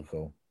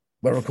Angelico?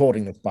 We're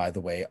recording this, by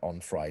the way,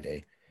 on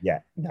Friday.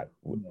 Yeah,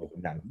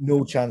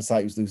 no chance that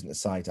he was losing to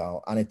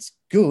Seidel. And it's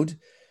good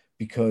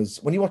because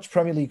when you watch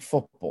Premier League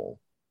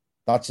football,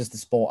 that's just the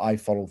sport I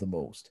follow the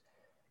most.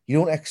 You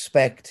don't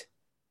expect,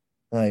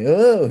 like,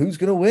 who's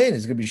going to win?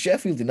 Is it going to be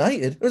Sheffield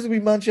United or is it going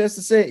to be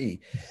Manchester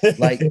City?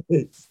 Like,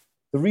 the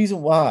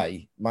reason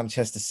why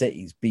Manchester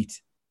City's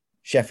beat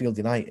Sheffield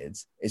United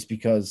is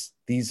because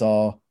these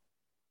are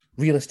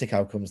realistic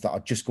outcomes that are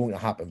just going to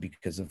happen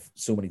because of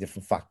so many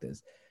different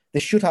factors.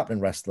 This should happen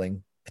in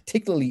wrestling,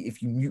 particularly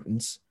if you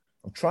mutants.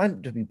 I'm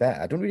trying to be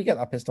better. I don't really get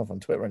that pissed off on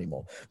Twitter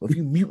anymore. But if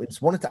you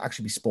mutants want it to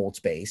actually be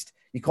sports-based,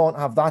 you can't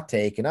have that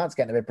take, and that's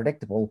getting a bit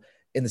predictable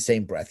in the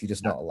same breath. You're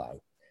just not allowed.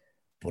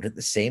 But at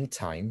the same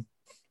time,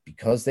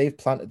 because they've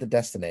planted the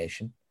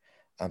destination,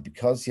 and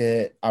because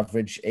your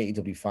average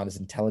AEW fan is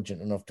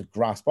intelligent enough to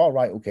grasp, all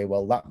right, okay,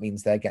 well, that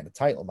means they're getting a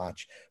title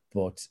match,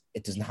 but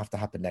it doesn't have to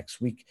happen next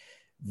week.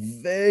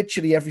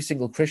 Virtually every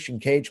single Christian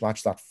Cage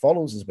match that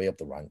follows his way up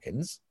the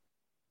rankings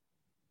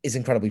is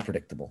incredibly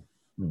predictable.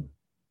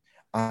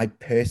 I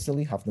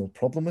personally have no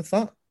problem with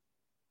that,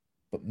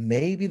 but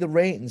maybe the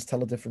ratings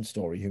tell a different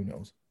story. Who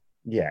knows?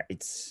 Yeah,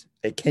 it's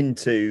akin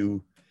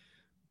to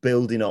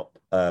building up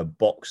a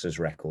boxer's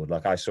record.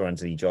 Like I saw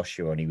Anthony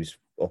Joshua and he was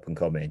up and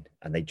coming,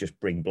 and they just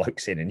bring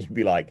blokes in, and you'd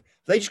be like,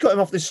 they just got him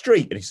off the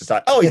street, and it's just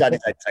like, he's had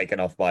his head taken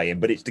off by him.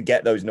 But it's to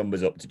get those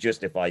numbers up to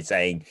justify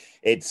saying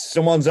it's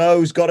someone's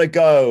O's got to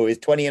go.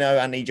 It's 20-0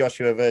 Anthony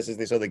Joshua versus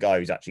this other guy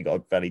who's actually got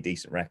a fairly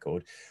decent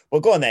record.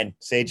 Well, go on then,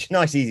 Sige.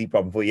 Nice, easy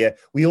problem for you.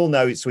 We all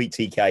know Sweet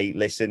TK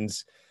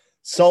listens.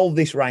 Solve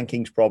this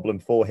rankings problem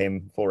for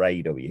him for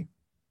AEW.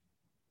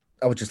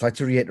 I would just like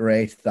to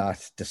reiterate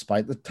that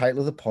despite the title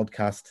of the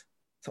podcast,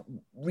 it's not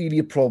really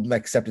a problem,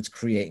 except it's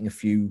creating a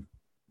few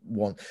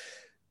one.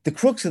 The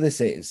crux of this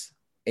is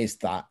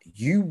that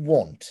you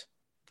want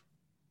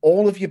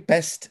all of your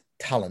best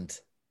talent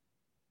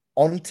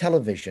on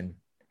television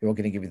who are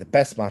going to give you the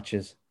best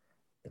matches,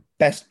 the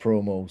best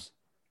promos,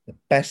 the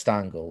best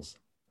angles.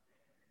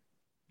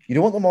 You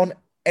don't want them on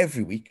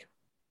every week,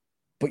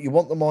 but you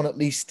want them on at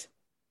least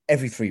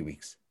every 3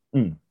 weeks.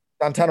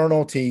 Santana and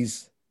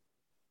Ortiz,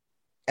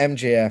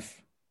 MJF,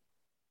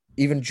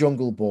 even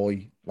Jungle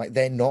Boy, like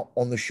they're not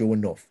on the show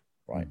enough,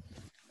 right?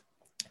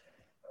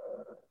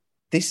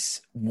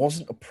 This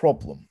wasn't a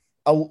problem.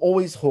 I will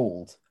always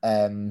hold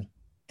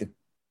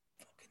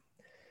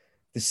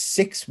the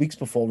 6 weeks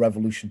before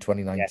Revolution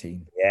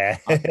 2019. Yeah.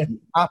 The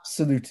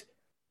absolute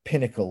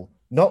pinnacle,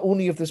 not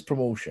only of this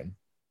promotion,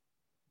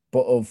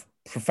 but of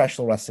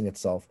professional wrestling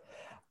itself.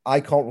 I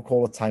can't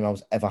recall a time I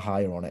was ever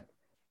higher on it.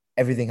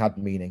 Everything had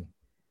meaning.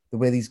 The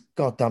way these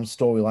goddamn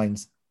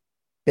storylines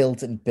built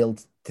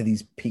to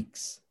these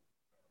peaks.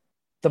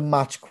 The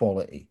match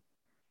quality.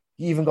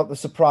 You even got the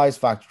surprise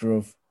factor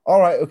of, all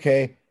right,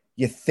 okay,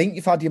 you think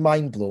you've had your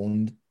mind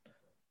blown,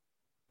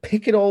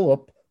 pick it all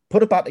up,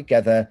 put it back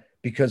together,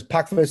 because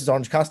Pac versus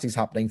Orange Cassidy is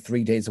happening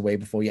 3 days away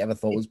before you ever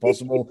thought it was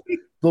possible.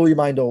 Blow your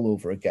mind all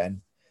over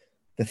again.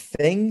 The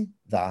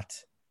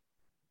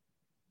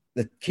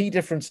key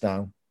difference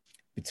now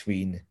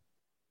between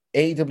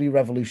AEW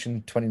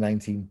Revolution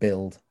 2019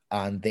 build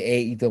and the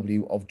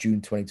AEW of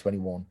June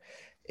 2021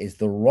 is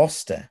the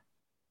roster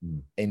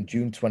in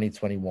June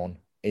 2021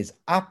 is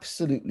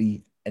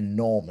absolutely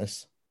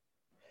enormous.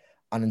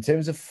 And in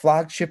terms of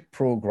flagship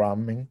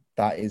programming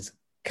that is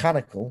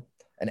canonical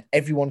and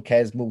everyone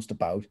cares most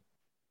about,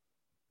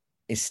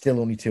 is still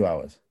only 2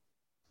 hours.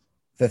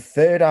 The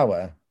third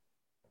hour,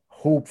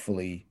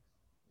 hopefully,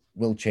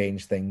 will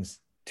change things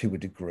to a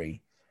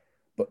degree.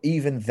 But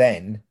even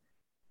then,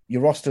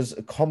 your roster's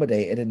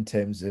accommodated in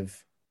terms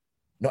of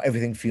not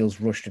everything feels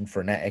rushed and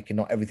frenetic, and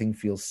not everything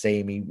feels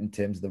samey in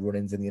terms of the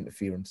run-ins and the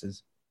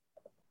interferences.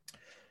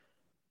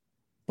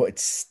 But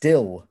it's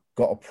still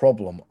got a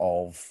problem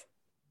of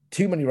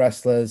too many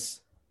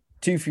wrestlers,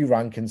 too few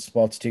ranking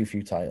spots, too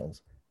few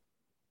titles.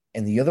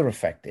 And the other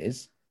effect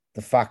is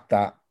the fact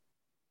that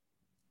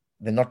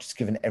they're not just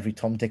giving every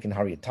Tom, Dick, and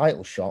Harry a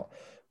title shot,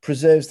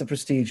 preserves the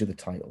prestige of the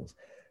titles.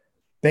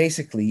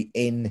 Basically,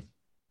 in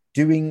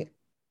doing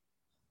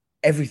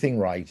everything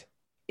right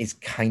is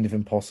kind of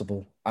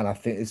impossible. And I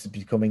think this is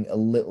becoming a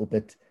little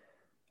bit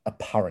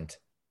apparent.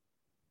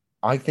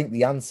 I think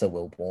the answer,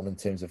 Wilborn, in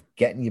terms of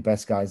getting your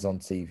best guys on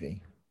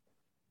TV,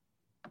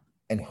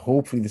 and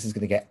hopefully this is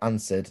going to get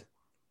answered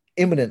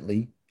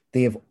imminently.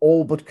 They have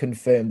all but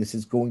confirmed this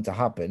is going to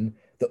happen.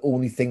 The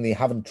only thing they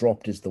haven't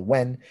dropped is the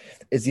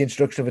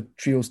introduction of a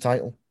trios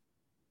title.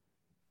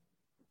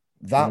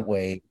 That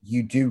way,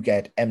 you do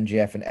get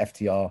MJF and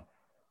FTR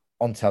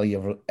on telly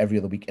every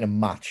other week in a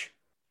match,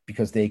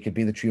 because they could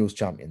be the trios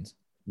champions.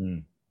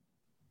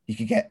 You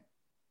could get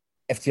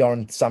FTR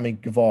and Sammy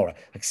Guevara.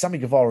 Like, Sammy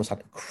Guevara's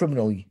had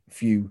criminally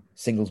few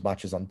singles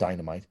matches on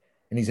Dynamite,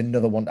 and he's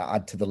another one to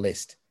add to the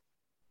list.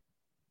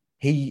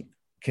 He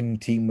can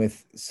team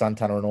with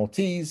Santana and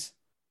Ortiz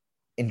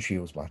in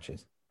trios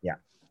matches. Yeah.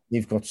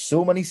 They've got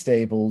so many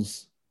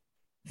stables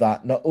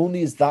that not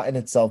only is that in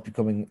itself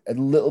becoming a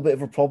little bit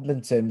of a problem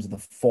in terms of the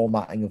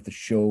formatting of the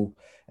show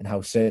and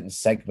how certain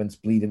segments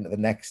bleed into the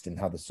next and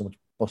how there's so much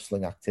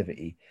bustling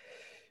activity,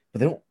 but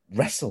they don't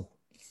wrestle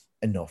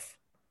enough.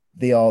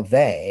 They are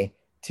there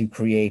to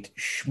create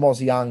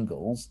schmozzy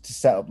angles to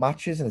set up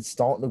matches, and it's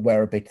starting to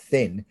wear a bit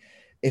thin.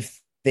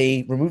 If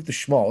they remove the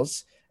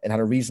schmoz and had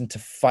a reason to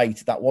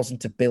fight that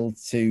wasn't to build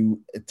to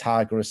a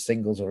tag or a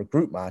singles or a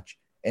group match,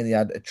 and they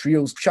had a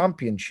trios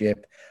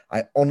championship,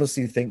 I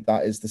honestly think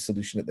that is the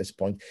solution at this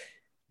point.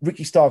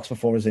 Ricky Starks,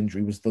 before his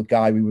injury, was the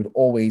guy we would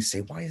always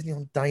say, why isn't he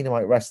on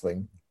Dynamite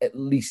Wrestling at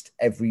least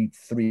every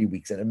 3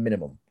 weeks at a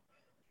minimum?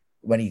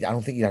 I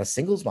don't think he had a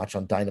singles match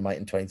on Dynamite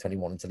in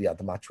 2021 until he had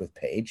the match with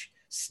Paige,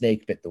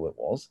 snake bit though it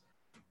was.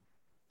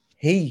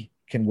 He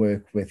can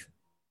work with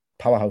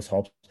Powerhouse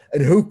Hobbs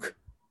and Hook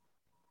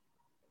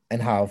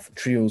and have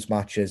trios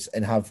matches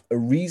and have a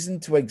reason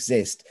to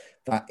exist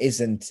that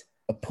isn't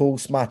a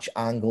post-match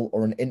angle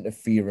or an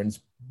interference,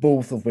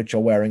 both of which are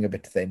wearing a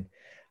bit thin.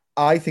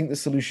 I think the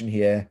solution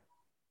here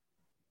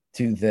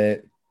to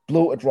the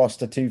bloated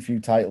roster, too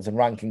few titles and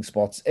ranking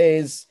spots,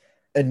 is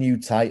a new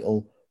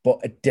title, but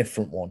a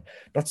different one.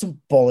 Not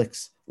some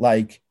bollocks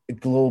like a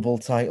global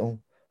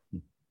title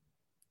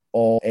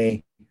or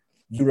a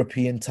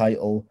European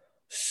title,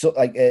 so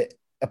like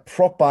a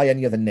prop by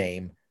any other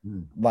name.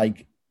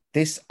 Like,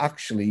 this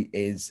actually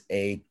is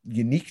a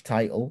unique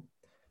title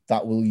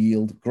that will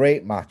yield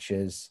great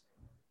matches,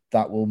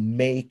 that will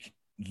make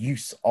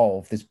use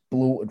of this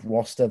bloated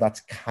roster that's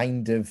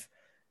kind of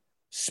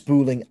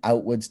spooling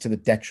outwards to the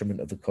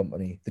detriment of the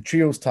company. The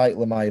trios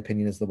title, in my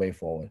opinion, is the way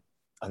forward.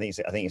 I think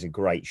it's a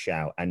great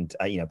shout. And,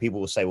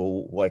 people will say,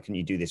 well, why can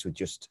you do this with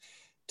just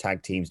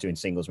tag teams doing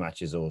singles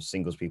matches or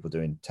singles people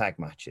doing tag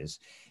matches?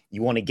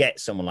 You want to get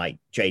someone like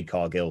Jade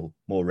Cargill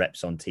more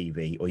reps on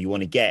TV, or you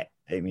want to get,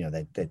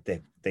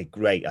 they're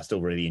great. I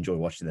still really enjoy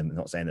watching them. I'm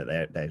not saying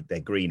that they're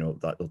green or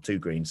too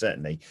green,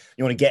 certainly.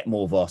 You want to get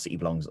more varsity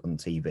belongs on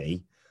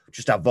TV,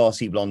 just have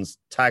Varsity Blondes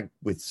tag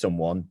with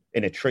someone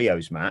in a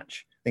trios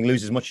match. They can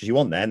lose as much as you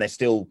want there, and they're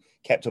still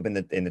kept up in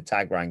the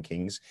tag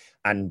rankings.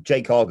 And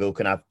Jade Cargill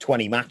can have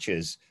 20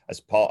 matches as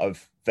part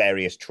of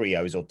various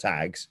trios or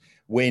tags,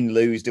 win,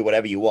 lose, do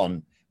whatever you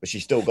want, but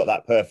she's still got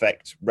that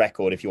perfect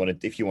record if you want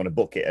to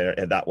book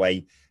it that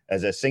way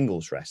as a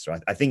singles wrestler.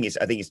 I think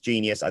it's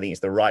genius. I think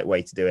it's the right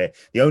way to do it.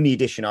 The only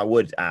addition I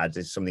would add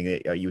is something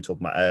that you were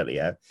talking about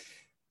earlier.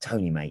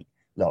 Tony, mate,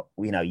 look,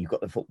 you've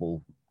got the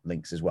football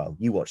links as well.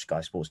 You watch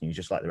Sky Sports News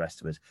just like the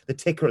rest of us. The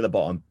ticker at the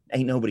bottom,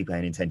 ain't nobody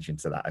paying attention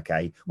to that,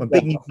 okay? When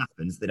big news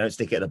happens, they don't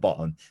stick it at the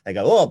bottom. They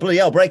go, oh, bloody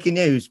hell, breaking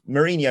news,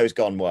 Mourinho's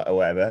gone, or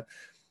whatever.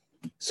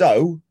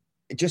 So,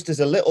 just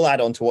as a little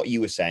add-on to what you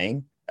were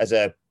saying, as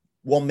a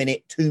 1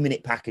 minute, 2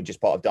 minute package as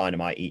part of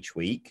Dynamite each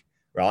week,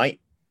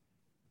 right?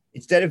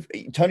 Instead of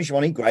Tony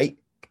Schiavone, great.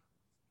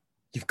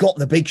 You've got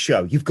the big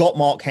show. You've got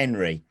Mark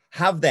Henry.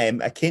 Have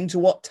them, akin to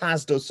what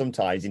Taz does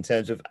sometimes in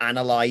terms of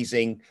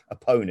analysing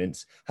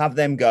opponents, have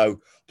them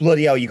go,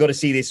 bloody hell, you got to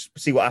see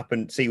what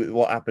happened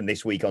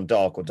this week on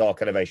Dark or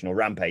Dark Elevation or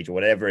Rampage or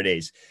whatever it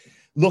is.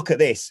 Look at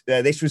this.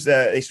 This was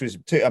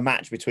a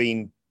match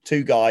between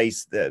two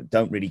guys that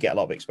don't really get a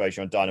lot of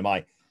exposure on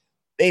Dynamite.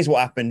 Here's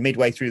what happened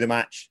midway through the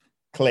match.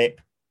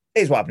 Clip.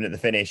 Here's what happened at the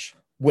finish.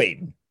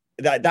 Win.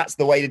 That's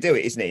the way to do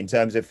it, isn't it? In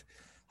terms of,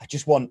 I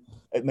just want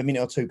a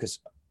minute or two because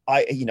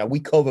we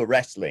cover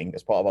wrestling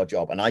as part of our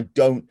job, and I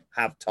don't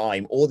have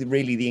time or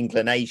the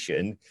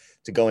inclination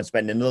to go and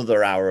spend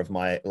another hour of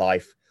my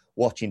life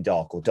watching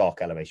Dark or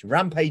Dark Elevation.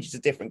 Rampage is a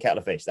different kettle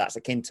of fish. That's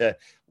akin to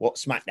what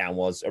SmackDown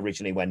was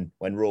originally when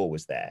Raw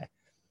was there.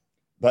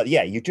 But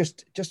yeah, you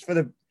just for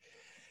the,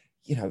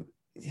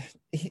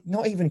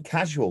 not even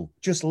casual,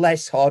 just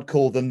less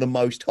hardcore than the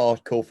most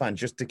hardcore fans,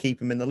 just to keep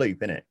them in the loop,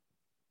 innit?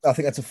 I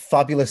think that's a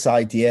fabulous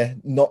idea,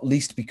 not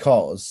least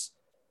because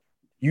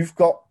you've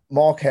got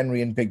Mark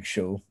Henry and Big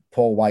Show,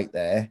 Paul White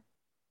there,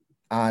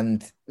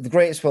 and the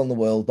greatest will in the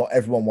world, not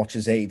everyone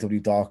watches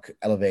AEW Dark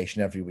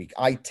Elevation every week.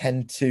 I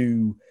tend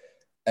to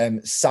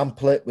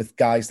sample it with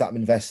guys that I'm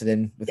invested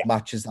in, with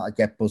matches that I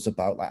get buzz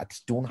about. Like, I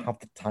just don't have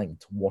the time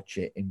to watch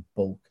it in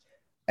bulk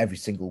every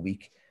single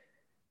week.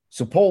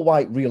 So Paul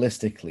White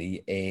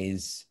realistically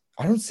is,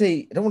 I don't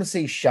want to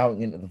say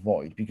shouting into the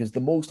void, because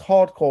the most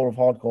hardcore of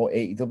hardcore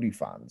AEW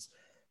fans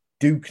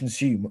do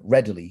consume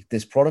readily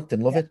this product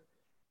and love it.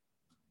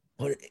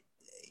 But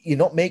you're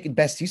not making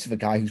best use of a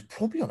guy who's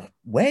probably on a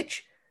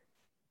wedge.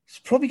 He's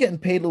probably getting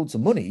paid loads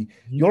of money.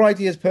 Your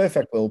idea is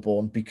perfect,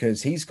 Wilborn,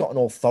 because he's got an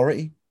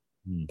authority.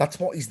 That's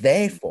what he's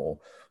there for.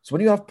 So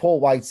when you have Paul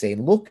White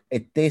saying, look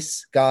at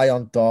this guy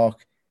on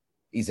Dark,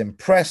 he's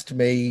impressed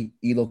me,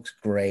 he looks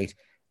great.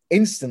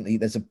 Instantly,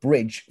 there's a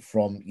bridge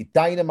from your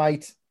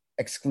Dynamite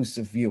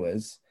exclusive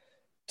viewers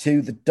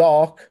to the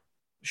Dark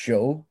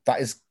show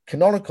that is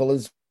canonical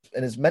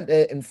and is meant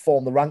to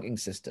inform the ranking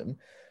system.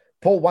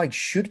 Paul White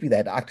should be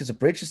there to act as a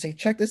bridge to say,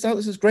 check this out,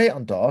 this is great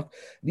on Dark.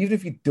 And even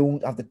if you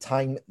don't have the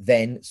time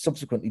then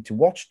subsequently to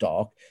watch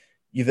Dark,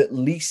 you've at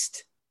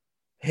least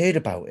heard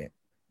about it.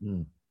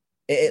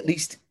 It at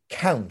least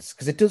counts,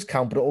 because it does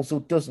count, but it also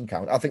doesn't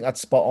count. I think that's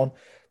spot on.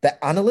 They're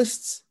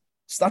analysts,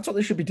 so that's what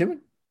they should be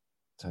doing.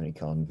 Tony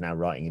Khan now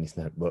writing in his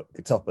notebook,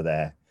 the top of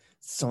there,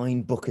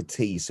 sign Booker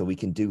T so we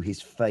can do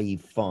his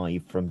Fave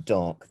 5 from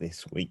Dark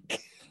this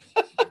week.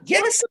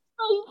 Yes!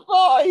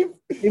 Fave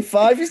 5! Fave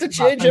 5 is the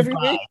change every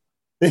week.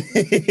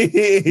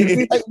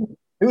 It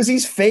was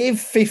his Fave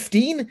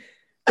 15.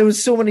 There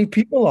was so many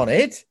people on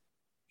it.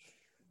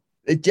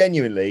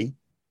 Genuinely,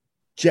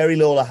 Jerry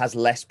Lawler has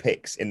less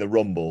picks in the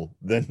Rumble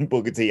than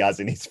Booker T has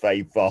in his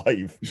Fave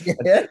 5.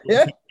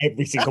 Yeah.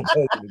 Every single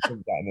person that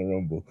comes out in the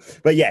Rumble.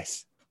 But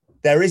yes,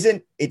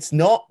 it's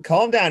not,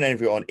 calm down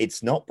everyone,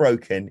 it's not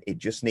broken, it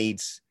just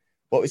needs,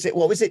 what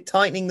was it,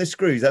 tightening the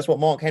screws. That's what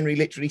Mark Henry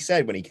literally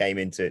said when he came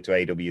into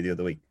AEW the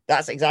other week.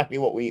 That's exactly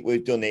what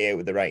we've done here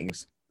with the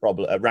rankings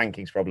problem.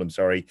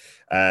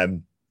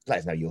 Let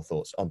us know your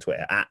thoughts on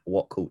Twitter at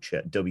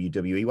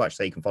WhatCultureWWE. Watch,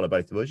 so you can follow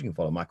both of us. You can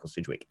follow Michael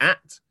Sidgwick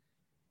at.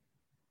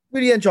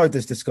 Really enjoyed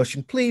this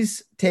discussion.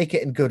 Please take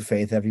it in good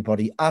faith,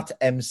 everybody, at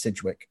M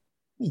Sidgwick.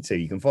 Me too.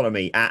 You can follow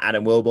me at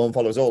Adam Wilborn.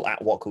 Follow us all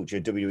at What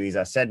Culture WWE. As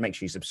I said, make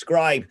sure you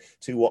subscribe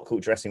to What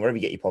Culture Wrestling, wherever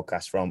you get your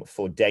podcasts from,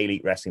 for daily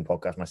wrestling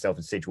podcasts. Myself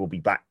and Sidge will be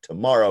back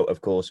tomorrow,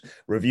 of course,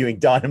 reviewing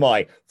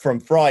Dynamite from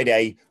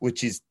Friday,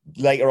 which is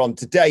later on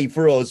today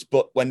for us.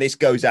 But when this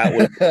goes out,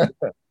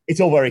 it's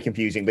all very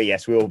confusing. But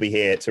yes, we will be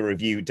here to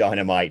review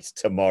Dynamite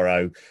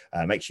tomorrow.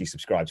 Make sure you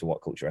subscribe to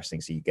What Culture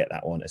Wrestling so you get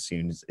that one as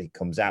soon as it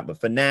comes out.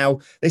 But for now,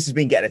 this has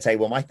been Get the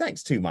Table. My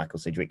thanks to Michael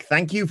Sidgwick.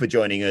 Thank you for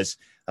joining us,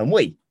 and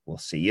we will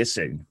see you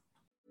soon.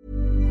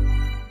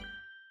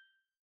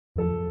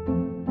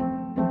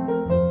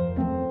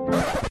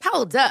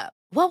 Hold up.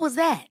 What was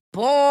that?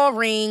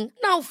 Boring.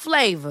 No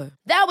flavor.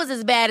 That was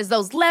as bad as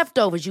those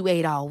leftovers you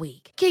ate all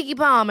week. Keke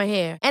Palmer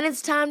here. And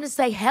it's time to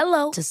say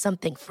hello to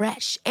something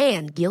fresh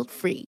and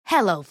guilt-free.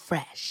 Hello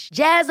Fresh.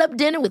 Jazz up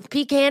dinner with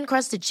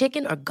pecan-crusted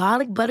chicken or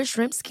garlic butter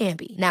shrimp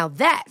scampi. Now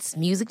that's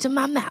music to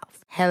my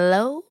mouth.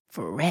 Hello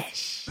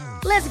Fresh.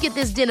 Let's get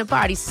this dinner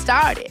party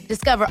started.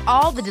 Discover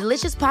all the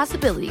delicious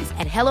possibilities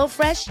at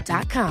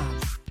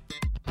HelloFresh.com.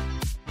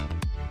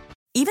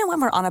 Even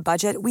when we're on a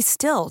budget, we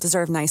still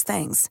deserve nice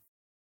things.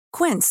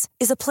 Quince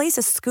is a place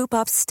to scoop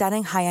up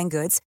stunning high-end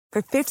goods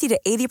for 50 to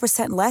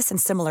 80% less than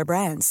similar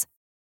brands.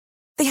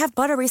 They have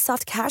buttery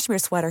soft cashmere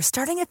sweaters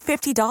starting at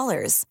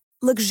 $50,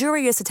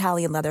 luxurious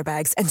Italian leather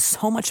bags, and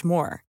so much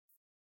more.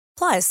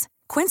 Plus,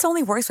 Quince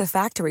only works with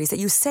factories that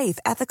use safe,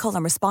 ethical,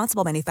 and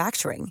responsible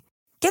manufacturing.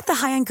 Get the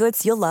high-end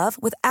goods you'll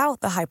love without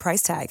the high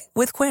price tag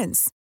with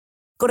Quince.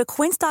 Go to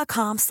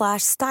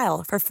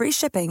quince.com/style for free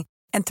shipping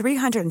and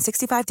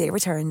 365-day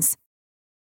returns.